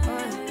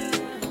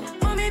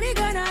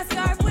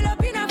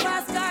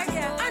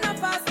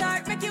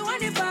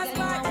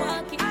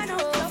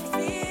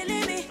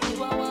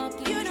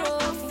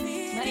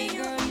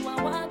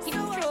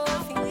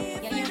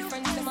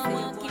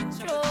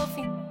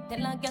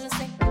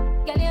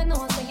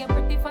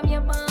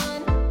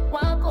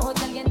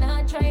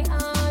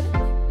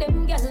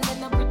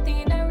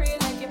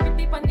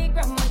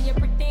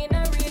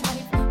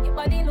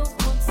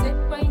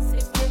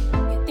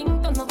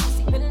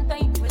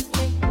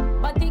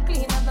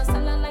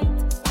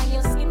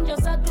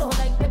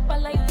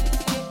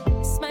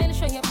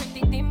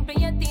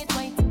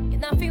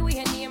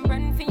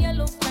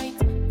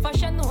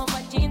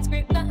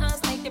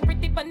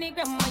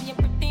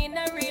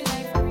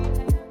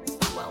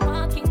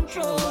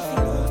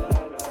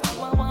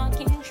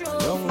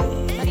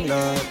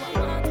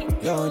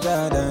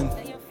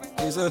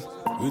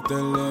 hustle, we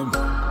tell them.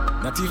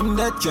 Not even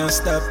that can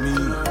stop me.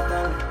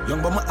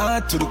 Young but my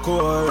heart to the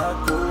core.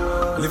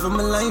 Living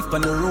my life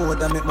on the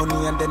road, I make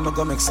money and then I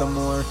go make some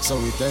more. So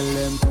we tell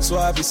them,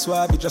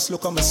 Swabby, just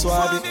look on my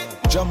Swabby.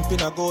 Jump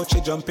in a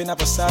Gucci, jump in a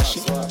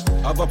Versace.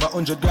 Have over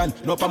 100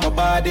 grand, no for my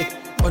body.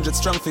 100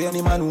 strong for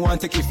any man who want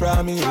to take it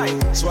from me.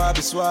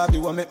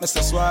 Swabby, what make me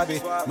so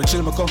Swabby? Me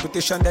chill my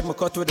competition, then me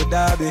cut with the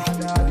derby.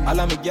 All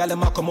of me gyal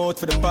them a come out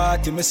for the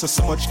party. Me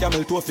so much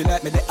camel toe feel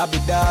like me the Abu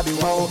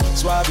Dhabi. Wow,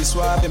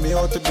 Swabby, me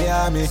out to the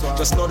army.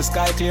 Just know the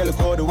sky clear, look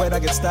how the weather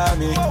gets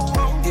stormy.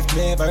 If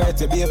me ever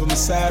hurt you, baby, me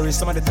sorry.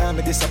 Some of the time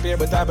I disappear,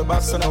 but I be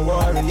back, so no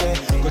worry,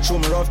 yeah. Go through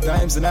my rough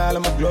times and all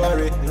of my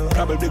glory.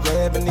 Probably go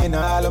heaven in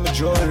all of my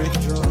jewelry.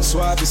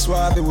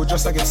 Swabby, we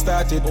just a get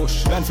started.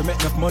 Plan for make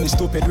enough money,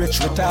 stupid, rich,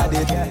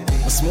 retarded.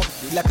 I smoke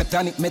like a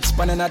tonic, med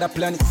span another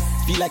planet.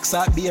 Feel like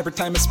Saturday every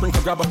time I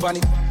sprinkle, grab a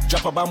panic.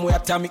 Drop a bomb with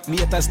atomic, me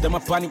haters them a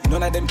panic.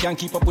 None of them can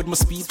keep up with my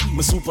speed,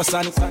 my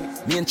supersonic.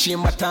 Me and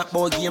Chamber talk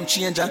about game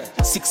changer.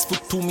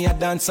 6'2", me a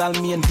dance all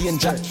me in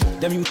danger.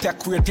 Them you take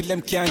queer till them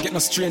can't get no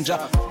stranger.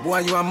 Boy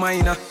you a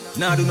minor,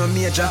 nah do no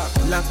major.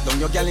 Lock down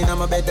your gal in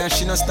my bed and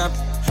she no stop.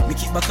 Me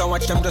keep back and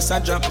watch them just a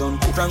drop down.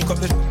 Crank up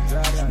the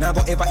now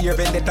go ever hear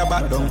vendetta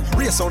back down.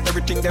 Race out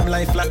everything them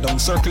life flat down.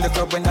 Circle the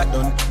club when that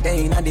done.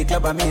 They inna the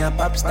club and me a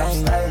pop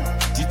style.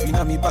 Deep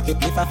inna me pocket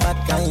lift a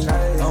fat kind.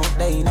 Out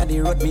there inna the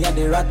road me a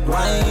the rat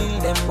wine.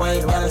 Them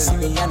white girls see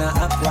me and a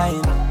act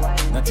wine.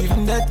 Not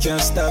even that can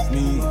stop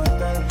me.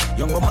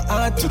 Young but my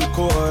heart to the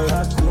core.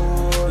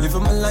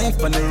 Living my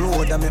life on the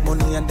road, I make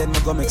money and then I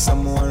go make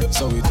some more.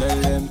 So we tell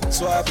them,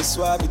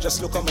 Swabby,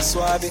 just look on my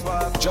Swabby.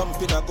 Jump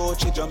in a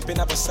Gucci, jump in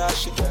a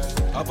Versace.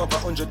 Have over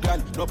 100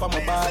 grand, no for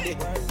my body.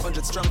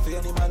 100 strong for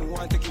any man who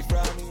want to keep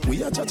from me.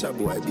 We a Chacha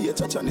boy, be a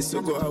Chacha needs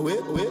to go away.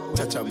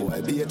 Chacha boy,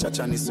 be a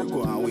Chacha needs to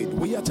go away.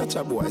 We a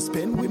Chacha boy,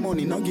 spend we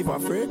money, not give a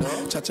friend.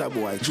 Chacha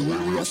boy,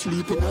 jewelry a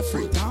sleep in a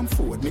free time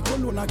food. Me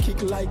cologne a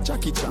kick like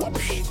Jackie Chan.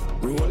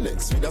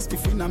 Rolex with a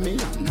spiff in a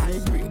million. High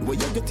grade, where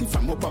you get it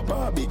from up a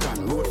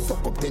Barbican. Road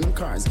fuck up 10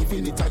 cars,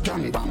 giving it a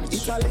gang bang.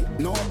 Italy,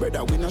 no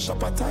brother, we no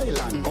shop at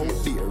Thailand.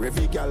 Out there,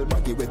 every gal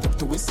baggy wet up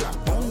to his slap.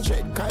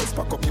 100 guys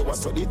pack up, you a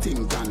so the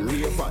thing can.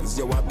 Ravers,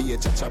 you a be a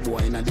Chacha boy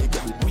in a the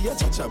gang. We a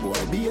Chacha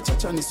boy, be a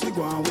Chacha ni swig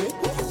one way.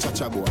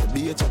 Chacha boy,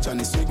 be a Chacha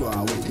ni swig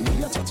one way.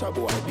 We a Chacha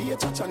boy, be a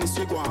Chacha ni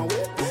swig one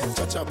way.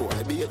 Chacha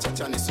boy, be a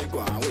Chacha ni swig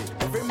one way.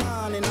 Every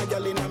man in a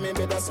gal in a me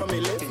bed, that's how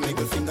me live.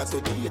 Middle finger to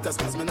the haters,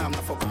 cause me nah ma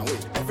fuck away.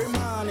 Every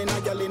man in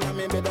a gal in a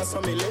me bed, that's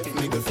how me live.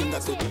 Middle finger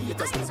to the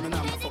haters, cause me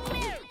nah ma fuck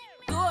away.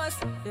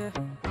 Yeah.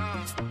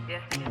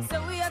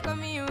 So we are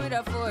coming in with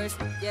a force,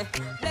 yeah.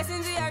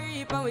 Blessings we are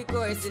reap and we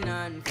coursing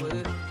on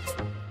full.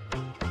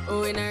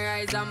 Oh, we not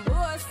rise and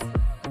boast.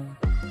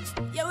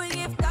 Yeah, we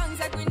give thanks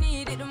like we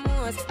need it the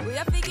most. We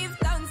have to give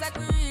thanks like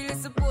we really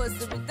supposed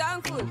to be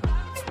thankful.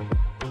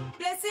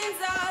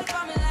 Blessings all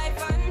for my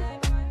life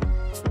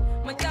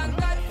and my thank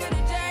God for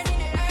the journey,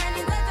 the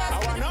earnings are just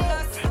for the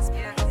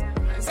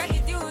plus.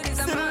 Gratitude is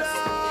a must.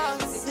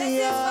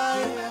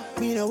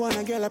 Me no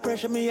wanna girl a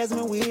pressure me as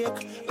me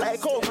wake.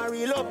 Like how my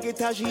real love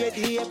guitar she a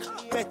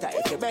ache. Better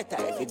if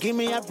you give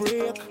me a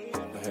break.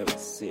 For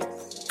heaven's sake.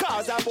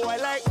 Cause a boy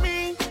like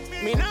me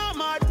not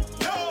mad.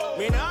 No.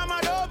 Me not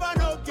mad over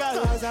no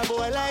girl. Cause a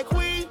boy like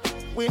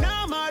we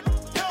not mad.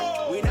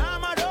 No. We not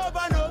mad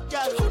over no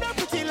girl. Coulda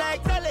pretty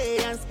like Dolly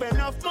and spend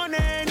enough money.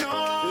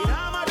 No. We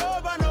not mad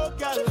over no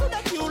girl.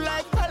 Coulda cute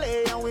like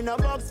Dolly and we no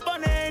Bugs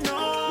Bunny.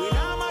 No. We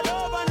not mad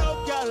over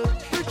no girl.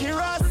 Ricky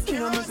Ross, you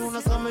know me soon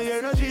as some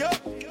energy up.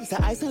 It's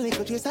a ice and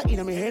liquor chaser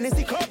in my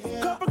Hennessy cup.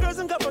 Couple girls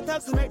and couple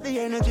taps to make the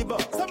energy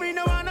buck. So me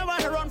no wanna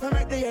run for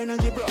make the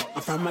energy block.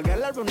 And from my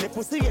gal I run the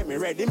pussy get me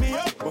ready me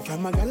up. But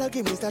from my gal I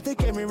give me start to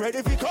get me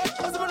ready for cut.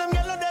 Cause some of them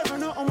gal I never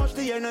know how much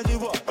the energy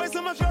was. When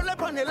so much roll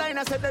up on the line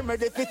I said them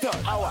ready for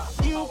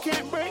touch. You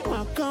can't break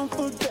my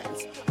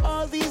confidence.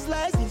 All these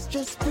lies is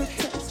just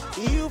pretense.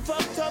 You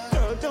fucked up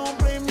girl, don't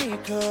blame me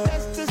cause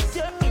that's just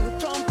your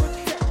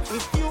incompetence.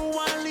 If you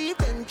wanna leave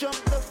then jump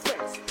the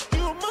fence.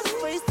 You must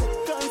face the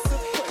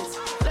consequence.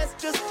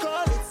 Let's just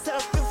call it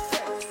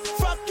self-defense.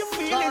 Fuck your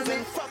feelings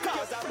and fuck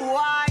out.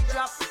 Why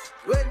drop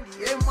when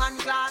the M1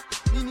 clock?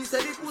 Mini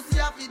said the pussy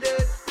have to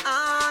dead.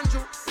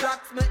 Andrew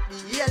blacks make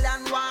the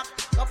alien walk.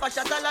 Up a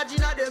shot a lodge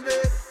in a dem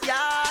bed.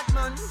 Yard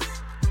man,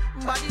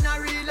 but in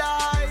a real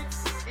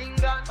life.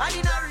 England, but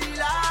in a real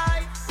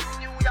life.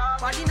 New York,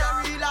 but in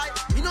a real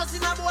life. You know see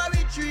a boy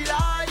with 3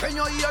 life. When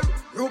you hear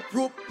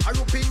rope, a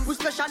roping, we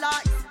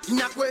specialize in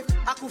a quest,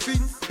 a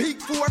coffin.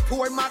 Big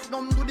 4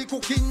 magnum do the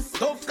cooking.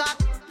 Tough cat,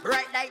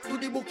 bright light do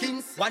the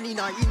bookings. One in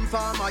a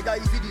informer, yeah,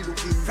 if you the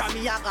looking. From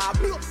me a car,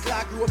 blood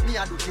clog rope, me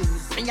a do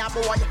things. Me a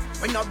boy,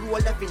 when I roll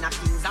up in a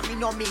kings. And me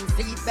no mean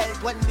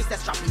seatbelt when me say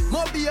strapping.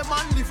 Moby a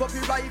man lift up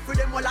your rifle,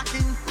 them all a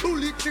king.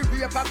 Bullet to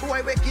rape a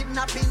boy we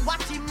kidnapping.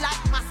 Watch him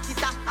like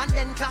mosquito and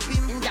then clap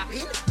him.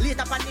 Japping,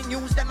 later on the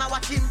news, them a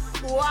watch him.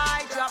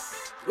 Boy drop.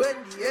 When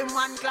the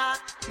M1 clock,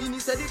 Mini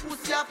said the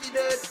pussy have to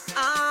dead.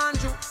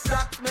 Andrew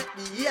blacks make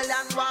the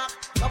alien walk.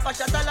 Up a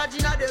shot a lodge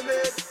in a dem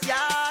bed.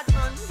 Yard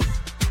man,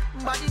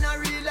 but in a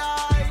real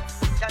life.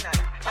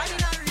 But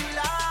in a real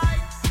life.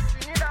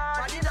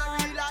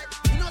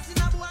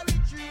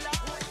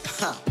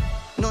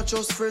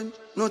 trust friend,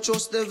 no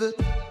trust devil.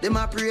 Them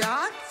a pray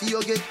hard, for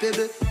you get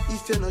pebble.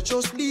 If you no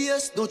trust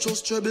BS, no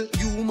trust trouble.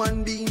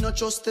 Human being no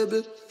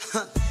trustable.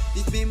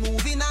 If me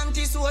moving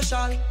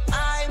anti-social,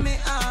 I may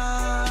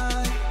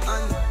I.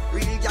 And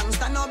real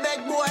gangsta no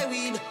beg boy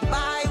weed.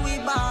 Buy we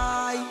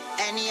buy.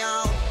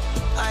 Anyhow,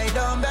 I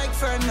don't beg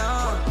for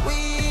no.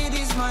 Weed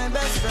is my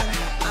best friend.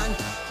 And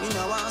me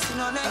no want see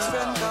no next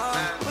friend.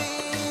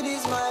 Weed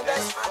is my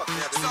best friend.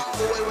 Some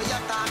boy when you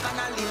talk and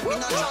I live, me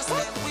no trust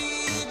them.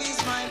 Weed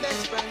is my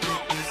best friend.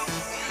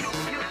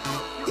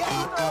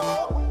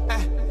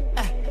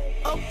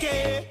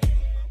 Okay,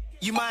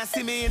 you might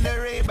see me in the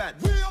Ray-Ban.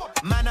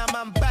 Man,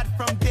 I'm bad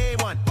from day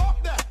one.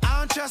 I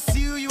don't trust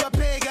you, you a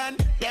pagan.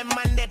 Them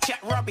man, they chat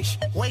rubbish,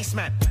 waste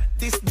man.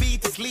 This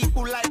beat is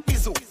lethal like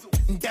Bizzle.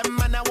 Them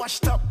man, I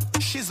washed up,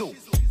 shizzle.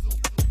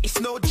 It's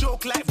no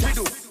joke like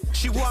riddle.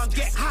 She won't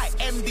get high,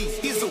 MD,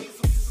 Dizzle.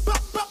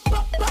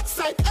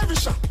 Backside every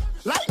shot,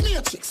 like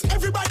Matrix,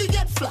 everybody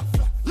get flat.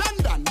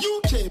 London,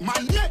 UK,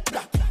 man, get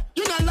that.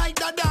 You not like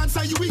that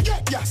dancer, you will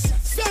get yes.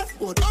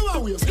 Surfboard, our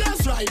wheels,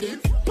 glass riding.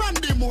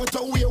 Pandy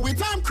motorway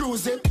with I'm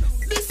cruising.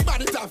 This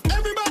body tough,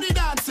 everybody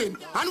dancing.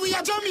 And we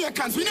are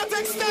Jamaicans, we not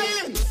take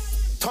styling.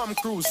 Tom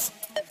Cruise,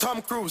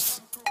 Tom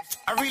Cruise.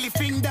 I really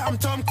think that I'm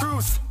Tom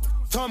Cruise.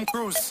 Tom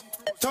Cruise,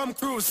 Tom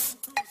Cruise.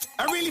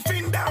 I really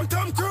think that I'm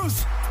Tom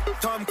Cruise.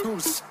 Tom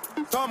Cruise,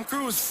 Tom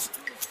Cruise.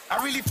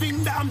 I really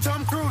think that I'm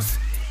Tom Cruise.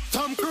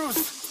 Tom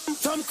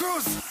Cruise, Tom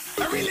Cruise.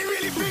 I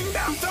really think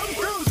that I'm Tom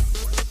Cruise.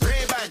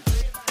 Ray-Ban,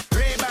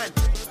 Ray-Ban.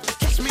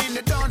 Catch me in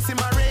the dance in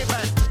my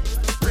Ray-Ban.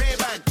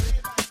 Ray-Ban,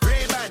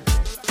 Ray-Ban.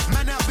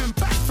 Man, I've been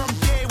back from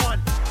day one.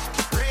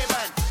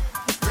 Ray-Ban,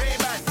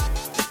 Ray-Ban.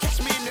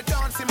 Catch me in the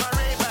dance in my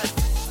Ray-Ban.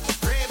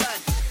 Ray-Ban,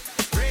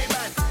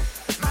 Ray-Ban.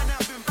 Man,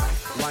 I've been back.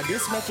 Why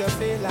this make you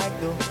feel like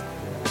though?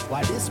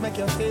 Why this make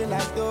you feel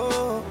like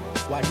though?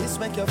 Why this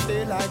make you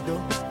feel like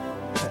though?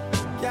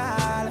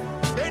 Girl,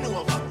 bend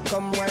over.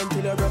 Come wine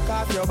till you broke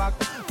off your back,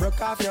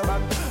 broke off your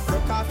back,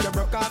 broke off your,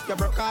 broke off your,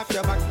 broke off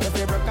your back. If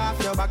you broke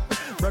off your back,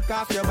 broke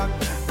off your back,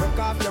 broke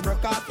off your,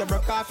 broke off your,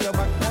 broke off your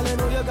back. Girl, you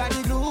know you got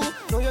the glue,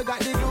 know you got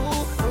the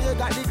glue, know you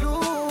got the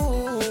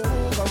glue.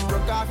 Come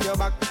broke off your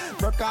back,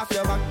 broke off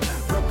your back,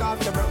 broke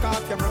off your, broke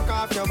off your, broke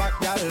off your back,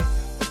 girl.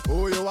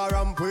 Who you are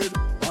ramp with?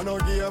 On no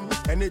game.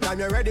 Anytime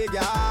you're ready,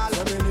 girl.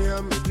 Let me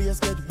name. The place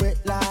get wet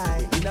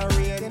like in a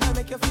rain. And I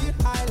make you feel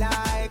high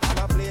like on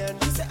a plane.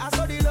 She say I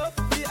saw the love,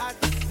 the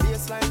act.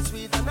 Baseline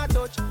sweet and I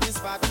touch this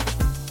spot.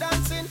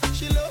 Dancing,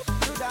 she love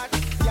do that.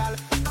 Girl,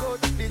 go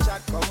to the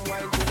chat. Come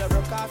wine till you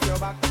broke off your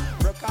back.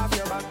 Broke off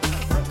your back.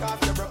 Broke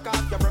off your, broke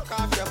off your, broke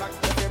off your back.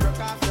 If you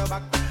broke off your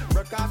back.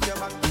 Broke off your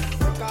back.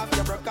 Broke off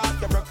your, broke off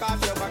your, broke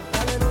off your back.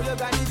 Girl, you know you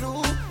got the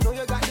glue. Know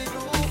you got the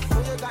glue.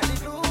 Know you got the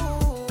glue.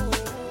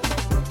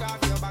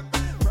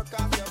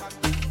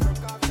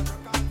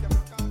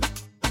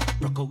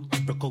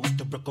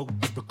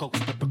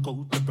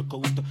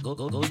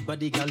 Good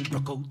body girl,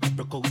 broke out.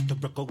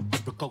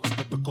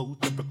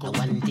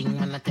 One thing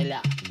I'ma tell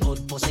ya,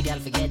 good pussy girl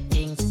forget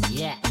things,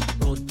 yeah.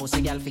 Good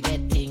pussy girl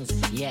forget things,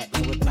 yeah.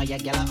 Me would buy a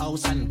girl a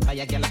house and buy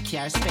a girl a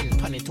car,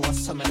 spend money to a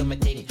summer do my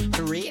thing.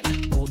 For real,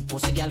 good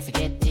pussy girl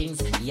forget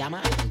things, yeah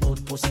man.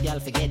 Good pussy girl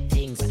forget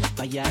things.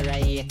 Buy her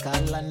a acre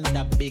and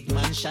a big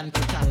mansion,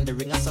 put on the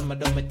ring of summer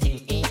do my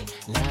thing, eh.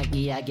 Nah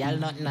give a girl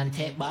nothing and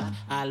take back.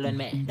 All on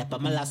me, that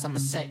put my last on my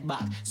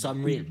setback.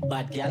 Some real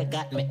bad girl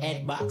got me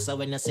head back. So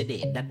when I see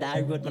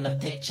that road when I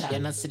take charge. You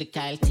know see the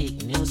Kyle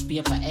tick,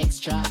 newspaper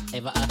extra.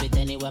 Ever have it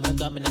anywhere me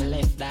go me no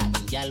left that.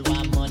 Girl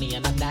want money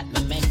and that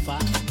me make for.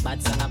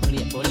 Bad song I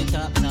play, pull it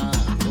up now.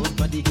 Good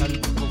body girl,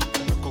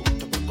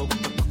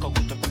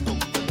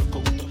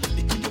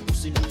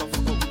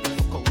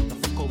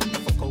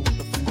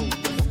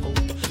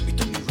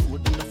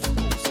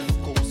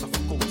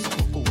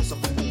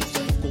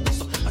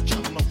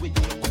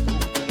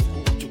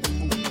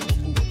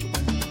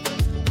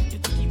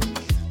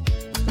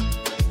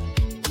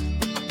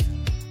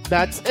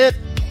 That's it.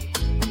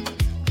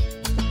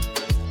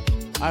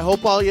 I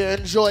hope all you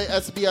enjoy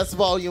SBS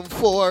Volume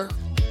 4.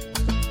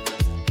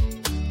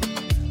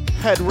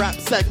 Head wrap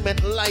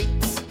segment light.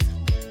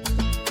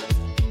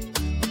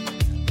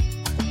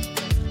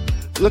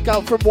 Look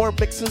out for more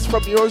mixes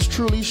from yours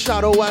truly,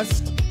 Shadow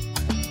West.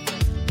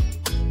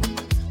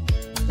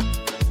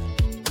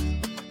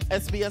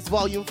 SBS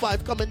Volume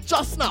 5 coming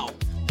just now.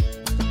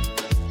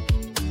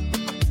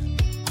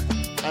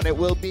 And it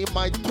will be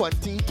my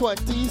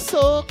 2020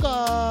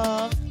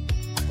 soca.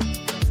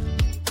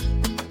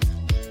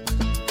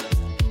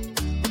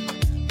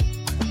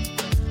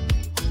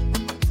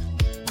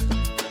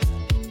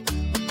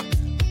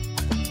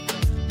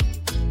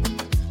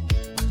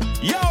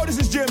 Yo, this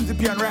is James the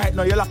Pian right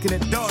now. You're locking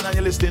it down and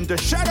you're listening to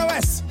Shadow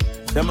West.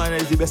 The man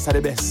is the best of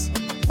the best.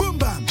 Boom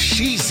bam.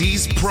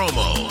 Sheezy's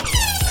promo.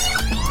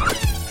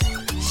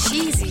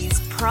 Sheezy's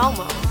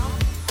promo.